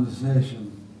of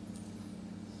conversation.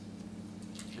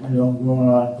 You don't go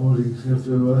around quoting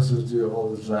scripture verses to you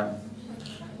all the time.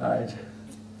 Right?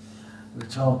 We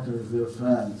talk with your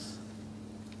friends.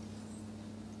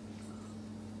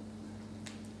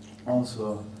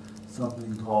 Also,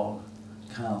 something called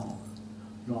carnal.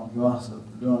 Don't gossip.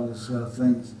 Don't discuss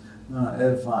things not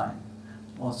edifying.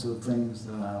 Also things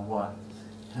that are what?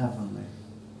 Heavenly.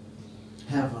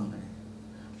 Heavenly.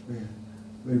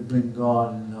 We bring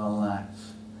God into our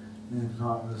lives, in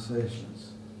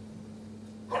conversations.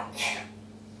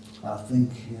 Our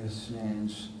thinking has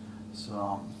changed,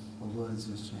 so the words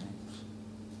have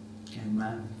changed.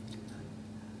 Amen.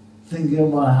 Thinking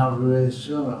about how to raise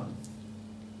children.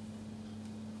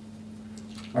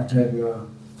 I'll tell you a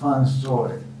fun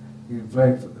story. You can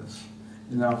pray for this.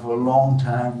 You know, for a long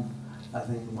time, I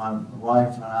think my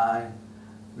wife and I,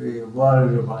 we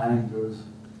worried about Andrew's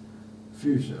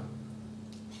future.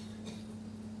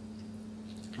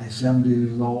 He's 70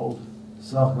 years old,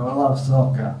 soccer, I love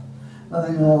soccer.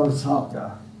 Nothing wrong with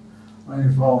soccer. When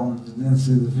he falls, didn't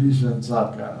see the future in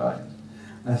soccer, right?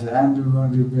 I said, Andrew,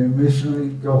 going to be a missionary?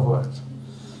 Go for it.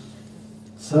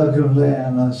 Soccer player,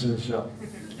 I'm not so sure.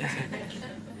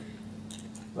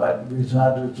 But we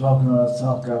started talking about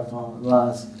soccer for the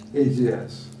last 8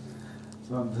 years.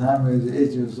 From the time he was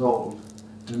 8 years old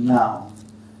to now,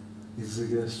 he's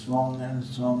getting stronger and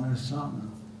stronger and stronger.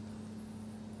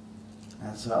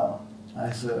 And so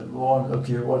I said, Lord,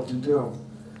 okay, what to do?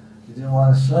 He didn't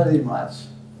want to study much.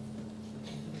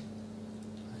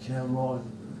 Okay, Lord.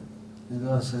 And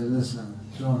God said, listen,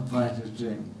 don't fight his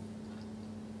dream.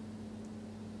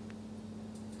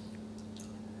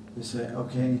 You say,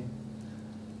 okay,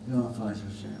 don't fight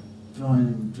his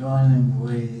dream. Join him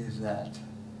where he's at.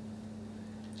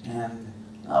 And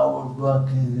I will work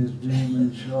in his dream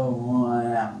and show who I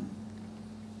am.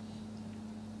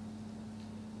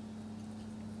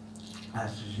 I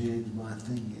have to change my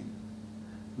thinking.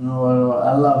 You know what?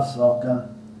 I love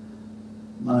soccer.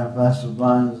 My Pastor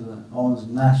Barnes owns a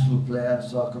national player,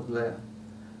 soccer player.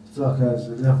 Soccer is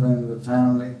different in the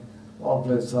family. All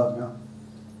play soccer.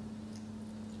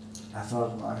 I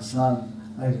thought my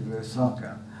son, I could play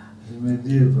soccer. It's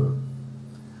medieval.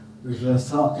 We play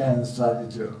soccer and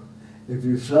study too. If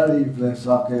you study, you play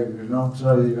soccer. If you don't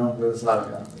study, you don't play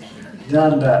soccer.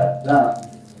 Done that, done.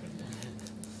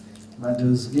 But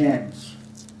those games,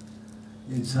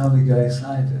 he suddenly got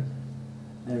excited.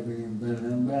 They became better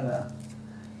and better.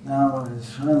 Now his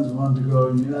friends want to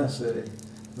go to university,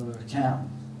 go to camp.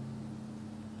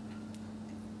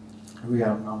 We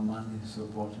have no money to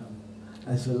support him.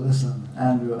 I said, listen,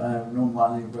 Andrew, I have no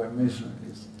money but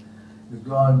missionaries. If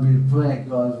God be praying,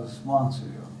 God will sponsor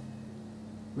you.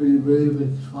 Will you believe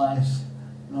it? Twice,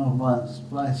 not once,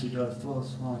 twice he got full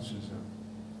sponsorship.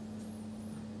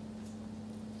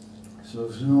 So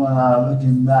Sue and I are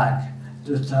looking back,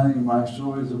 just telling you my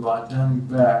stories about telling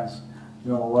parents,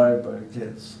 don't worry about the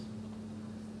kids.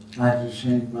 I had to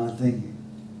change my thinking.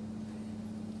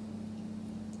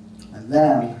 And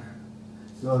then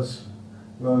goes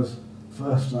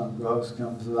first time goes,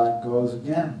 comes that goes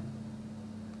again.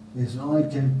 He's only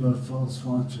capable of full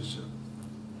sponsorship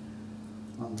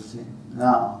on the team.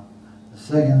 Now, the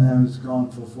second time is gone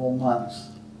for 4 months.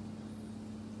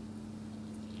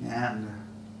 And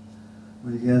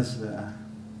when he gets there,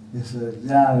 he's a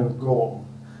guy of goal.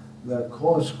 The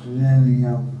coach creating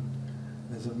him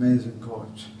is an amazing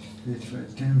coach.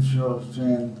 Tim Schultz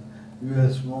trained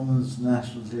U.S. women's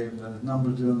national team, that's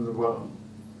number 2 in the world.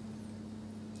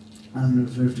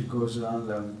 150 coaches on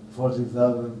them,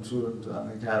 40,000 students on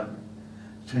the academy,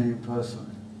 training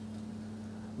personally.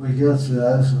 We get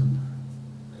there, listen,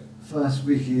 first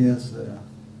week he gets there,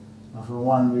 after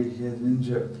 1 week he gets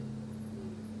injured.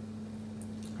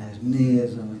 His knee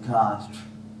is in the cast,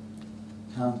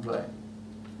 can't play.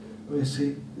 We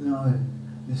see, you know,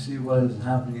 You see what is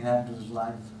happening in Andrew's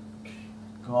life?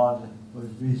 God was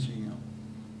reaching him.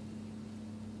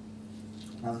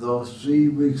 And those 3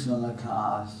 weeks on the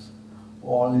cast,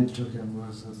 all it took him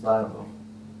was the Bible.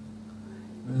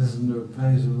 He listened to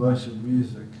praise and worship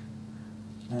music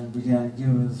and began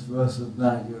giving us verses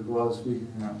back that God was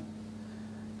speaking to him.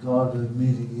 God was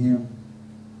meeting him,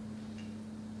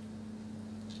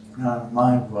 not in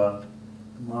my world.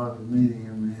 God was meeting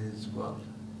him in his world.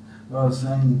 God was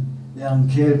saying, young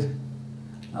kid,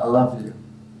 I love you.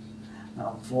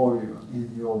 I'm for you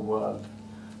in your world.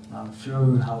 I'm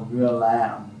sure how real I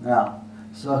am. Now,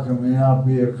 soccer may not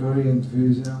be a career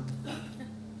enthusiast.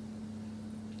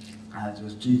 I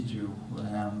just teach you what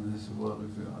I am in this world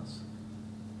of yours.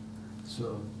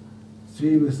 So,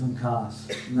 3 weeks in class.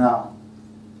 Now,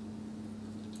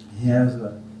 he has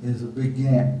a big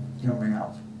game coming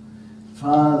up.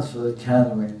 Trials for the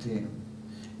academy team.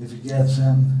 If he gets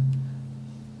in,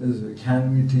 there's an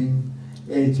academy team,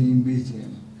 A team, B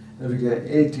team. If we get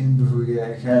A team before we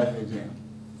get academy team.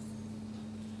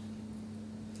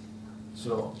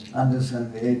 So,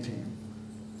 understand the A team.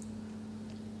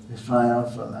 He's trying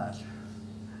out for that.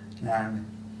 And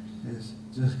he's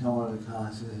just come out of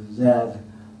class. He says, Dad,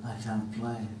 I can't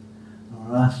play. I'm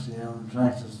rusty. I haven't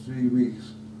practiced 3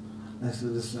 weeks. I said,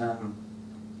 listen,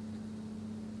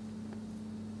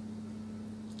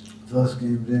 first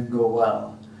game didn't go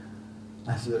well.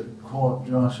 I said, quote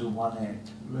Joshua 1:8.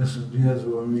 Listen, here's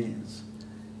what it means.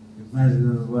 You meditate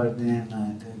on the word day and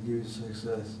night, that gives you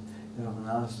success. You have an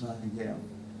outstanding game.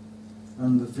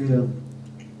 On the field,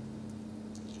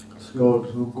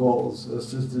 scored 2 goals,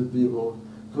 assisted people.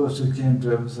 Coach came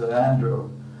to him and said,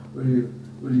 Andrew,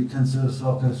 would you consider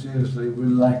soccer seriously? We'd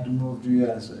like to move to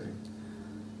USA.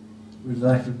 We'd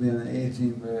like to be in the A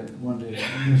team one day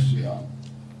this year.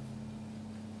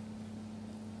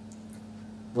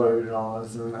 But you know,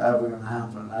 it's ever going to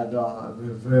happen. I don't know if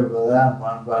you're afraid about that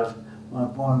one, but my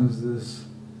point is this,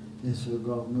 is for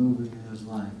God moving in his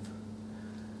life.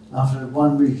 After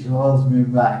 1 week, he calls me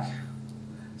back,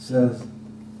 says,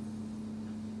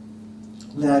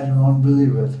 Dad, you won't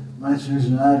believe it. Manchester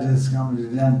United is coming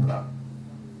to Denver.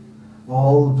 Of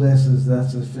all the places,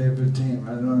 that's his favorite team.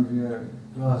 I don't know if you're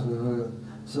a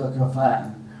soccer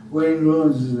fan. Wayne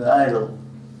Rooney is his idol.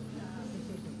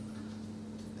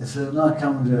 He said, not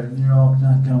coming to New York,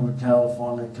 not coming to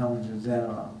California, coming to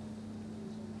Denver.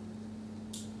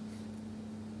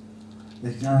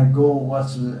 They kind of go,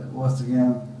 what's the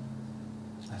game?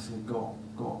 I said, go.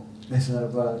 They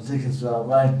said, well, tickets are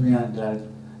right behind that.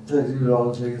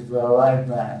 $30 tickets for a right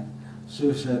band.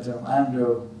 Sue said to him,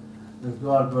 Andrew, if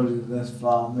God brought you this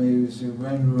far, maybe you see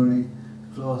Wayne Rooney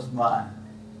close by.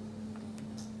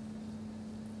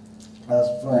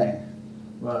 Let's pray.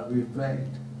 Well, we prayed.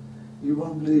 You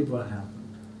won't believe what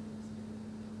happened.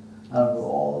 Out of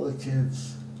all the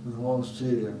kids in the whole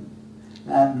stadium,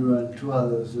 Andrew and 2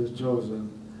 others were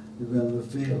chosen to be on the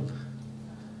field,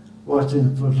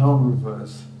 watching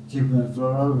photographers, keeping the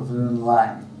photographers in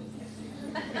line.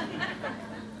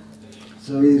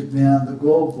 So he's behind the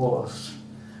goalpost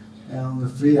and on the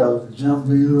field,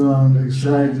 jumping around,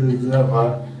 excited as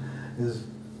ever.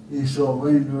 He saw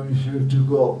Wayne Rooney shoot 2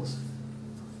 goals.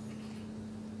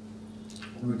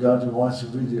 We got to watch the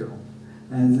video.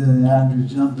 And then Andrew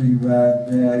jumping back,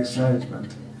 their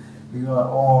excitement. He got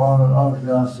all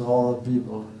autographs to all the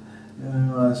people.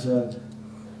 And I said,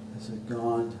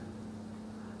 God,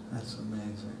 that's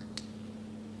amazing.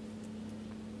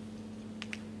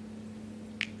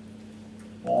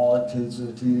 All the kids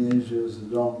are teenagers,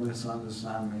 don't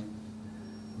misunderstand me.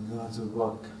 We got to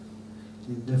work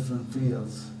in different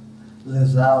fields.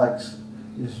 Liz Alex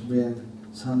used to be in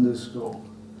Sunday school.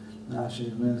 Now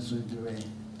she's ministering to me.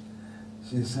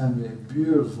 She sent me a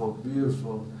beautiful,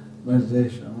 beautiful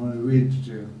meditation. I'm going to read it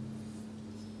to you.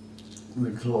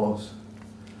 We close.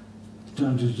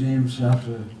 Turn to James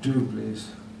chapter 2,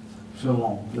 please.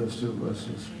 Shalom, those 2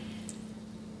 verses.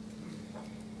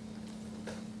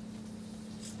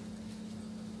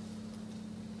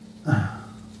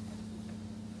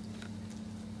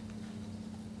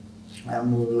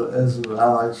 I'm with Ezra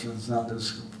Alex in Sunday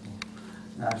school.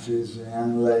 Now she's a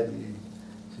young lady.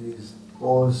 She's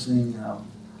overseeing a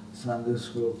Sunday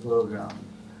school program,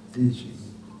 teaching.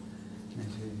 And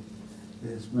she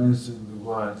is ministering the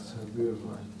word so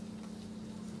beautifully.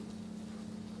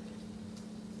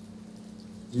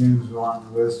 James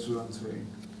 1, verse 2 and 3.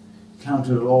 Count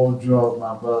it all joy,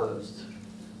 my brothers,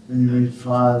 when you meet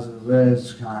trials of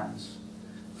various kinds,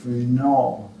 for you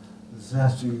know the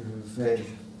testing of your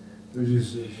faith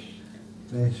produces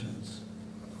patience.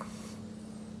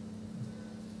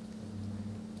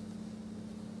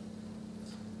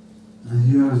 And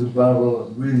here's the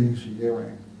Bible reading she gave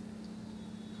me.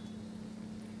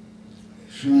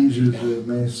 Strange as it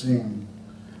may seem,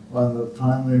 one of the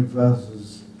primary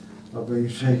purposes of being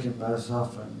shaken by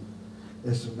suffering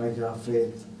is to make our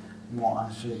faith more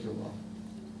unshakable.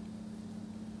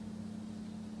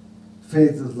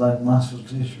 Faith is like muscle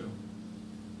tissue.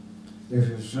 If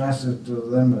you stretch it to the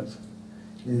limit,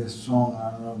 it is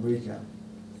stronger and not weaker.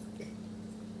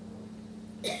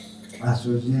 That's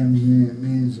what James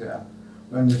means here.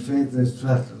 When the faith is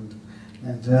threatened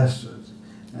and tested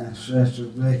and stretched to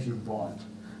breaking point,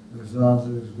 the result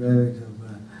is greater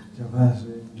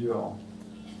capacity to endure.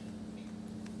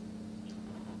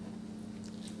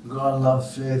 God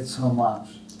loves faith so much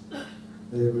that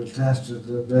He will test it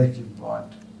to the breaking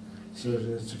point, so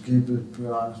as to keep it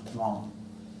pure and strong.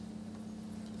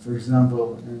 For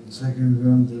example, in 2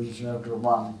 Corinthians chapter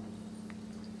 1,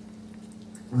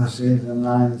 verse 8 and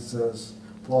 9 it says,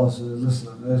 Paul says,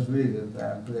 listen, let's read it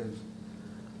there, please.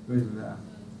 Read it there.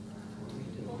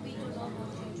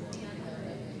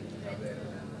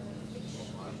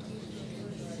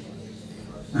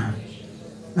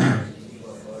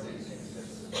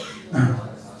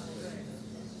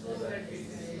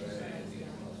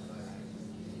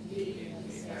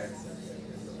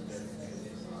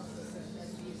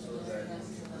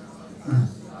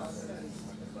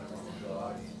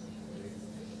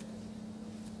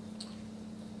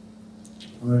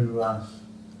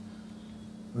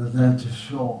 But then to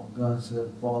show, God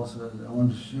said, Paul said, I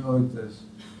want to show you this.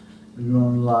 You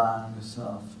don't rely on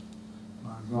yourself.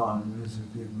 My God, it is the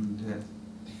people dead.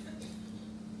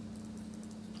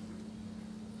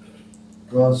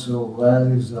 God so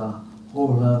values our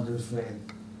wholehearted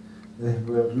faith that He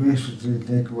will graciously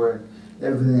take away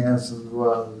everything else in the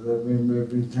world that we may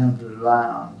be tempted to rely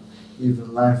on,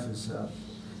 even life itself.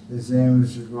 His aim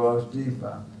is to grow us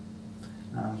deeper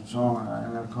and stronger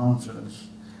in our confidence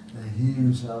that He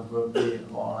Himself will be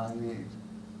all I need.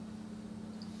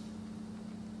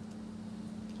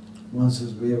 Wants us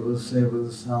to be able to say with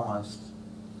the psalmist,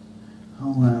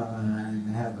 whom have I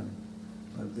in heaven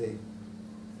but Thee?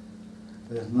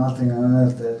 There's nothing on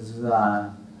earth that I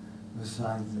desire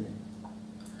besides Thee.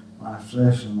 My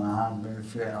flesh and my heart may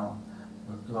fail,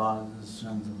 but God is the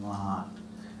strength of my heart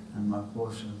and my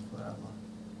portion forever.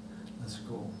 That's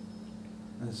cool.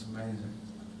 That's amazing.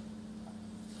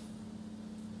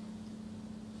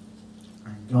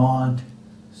 And God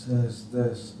says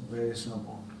this, very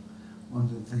simple. I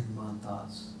want you to think about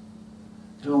thoughts.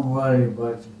 Don't worry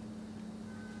about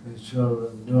your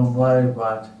children. Don't worry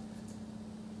about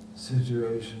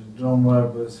situations. Don't worry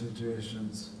about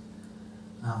situations.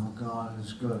 Our God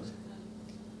is good.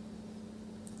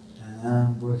 And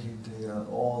I'm working together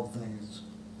all things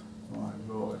for my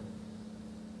glory.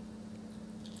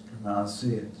 And I'll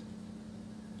see it.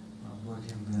 I'm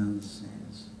working behind the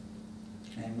scenes.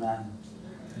 Amen.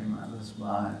 Amen. Let's bow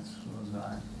our heads, close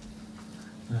our eyes.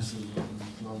 This is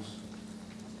close.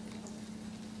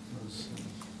 Close.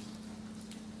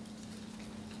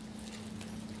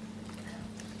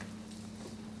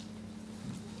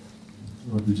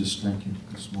 Lord, we just thank you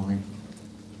this morning.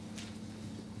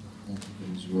 Thank you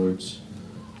for these words.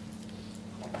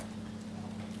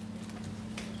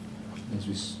 As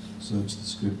we search the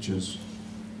scriptures,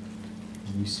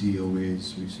 we see your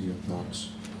ways, we see your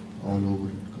thoughts all over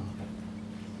it, God.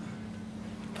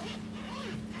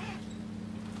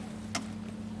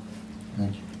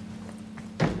 Thank you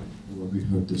for what we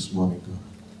heard this morning, God.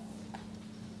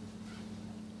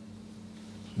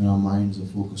 When our minds are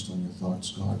focused on your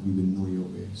thoughts, God, we will know your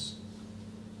ways.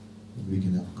 And we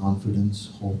can have confidence,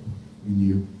 hope in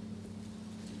you.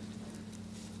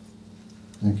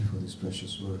 Thank you for these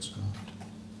precious words, God.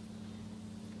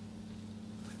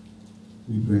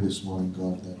 We pray this morning,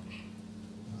 God, that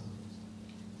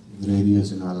if there are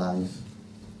areas in our life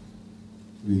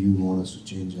where you want us to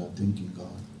change our thinking, God,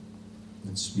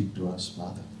 then speak to us,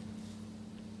 Father.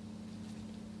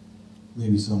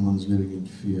 Maybe someone's living in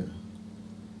fear.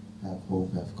 Have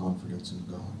hope, have confidence in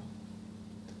God.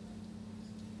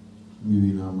 Maybe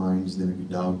in our minds there may be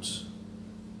doubts.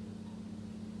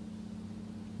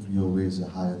 But your ways are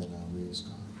higher than our ways,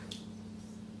 God.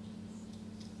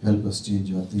 Help us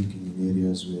change our thinking in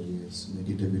areas where there is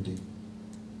negativity,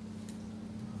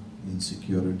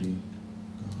 insecurity,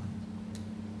 God.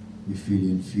 We feel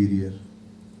inferior.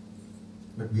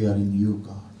 But we are in you,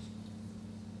 God.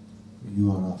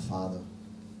 You are our Father.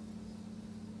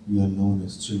 We are known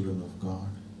as children of God.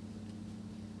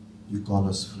 You call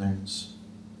us friends.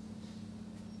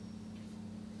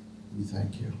 We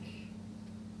thank you.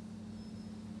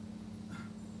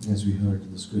 As we heard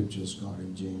in the scriptures, God,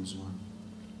 in James 1,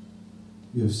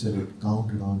 you have said it,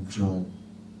 count it on joy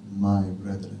my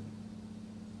brethren.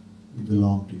 We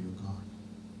belong to you, God.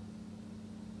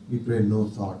 We pray no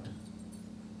thought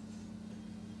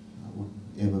would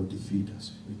ever defeat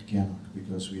us. It cannot,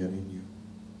 because we are in you.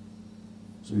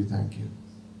 So we thank you.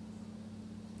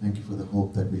 Thank you for the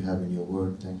hope that we have in your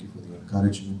word. Thank you for the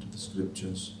encouragement of the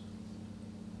scriptures.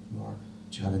 Lord,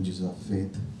 challenges our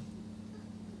faith,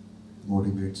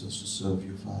 motivates us to serve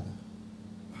you, Father.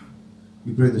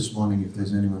 We pray this morning, if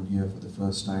there's anyone here for the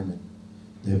first time and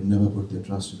they have never put their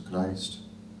trust in Christ,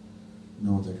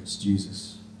 know that it's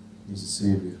Jesus. He's the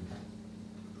Savior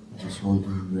of this whole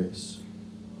human race.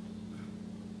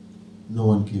 No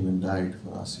one came and died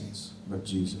for our sins but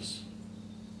Jesus.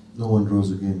 No one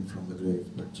rose again from the grave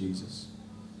but Jesus.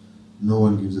 No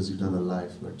one gives us eternal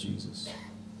life but Jesus.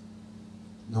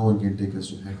 No one can take us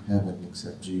to heaven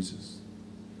except Jesus.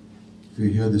 If you're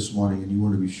here this morning and you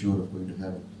want to be sure of going to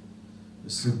heaven,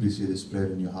 just simply say this prayer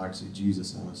in your heart. Say,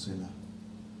 Jesus, I'm a sinner.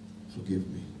 Forgive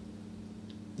me.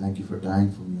 Thank you for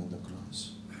dying for me on the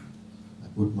cross. I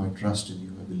put my trust in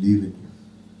you. I believe in you.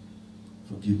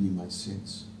 Forgive me my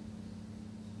sins.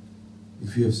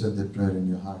 If you have said that prayer in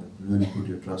your heart and really put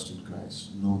your trust in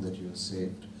Christ, know that you are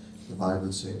saved. The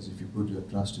Bible says if you put your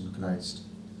trust in Christ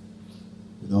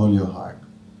with all your heart,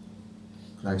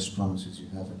 Christ promises you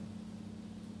heaven.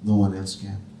 No one else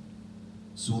can.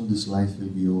 Soon this life will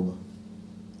be over.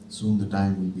 Soon the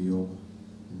time will be over.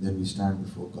 And then we stand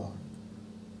before God.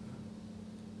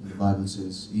 And the Bible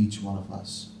says each one of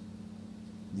us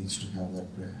needs to have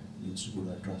that prayer, needs to put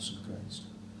our trust in Christ.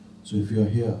 So if you are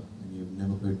here and you've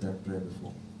never prayed that prayer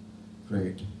before, pray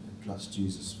it and trust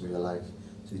Jesus for your life.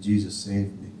 Say, Jesus,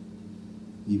 save me.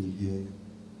 He will hear you.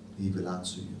 He will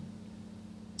answer you.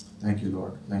 Thank you,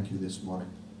 Lord. Thank you this morning.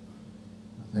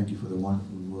 Thank you for the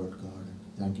wonderful word, God. And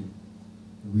thank you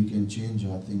that we can change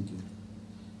our thinking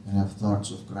and have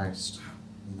thoughts of Christ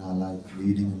in our life,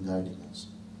 leading and guiding us,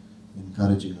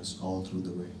 encouraging us all through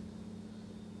the way.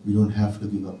 We don't have to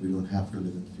give up. We don't have to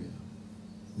live in fear,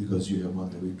 because you have won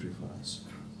the victory for us.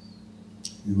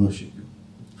 We worship you.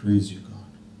 We praise you, God.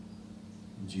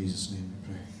 In Jesus' name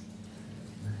we pray.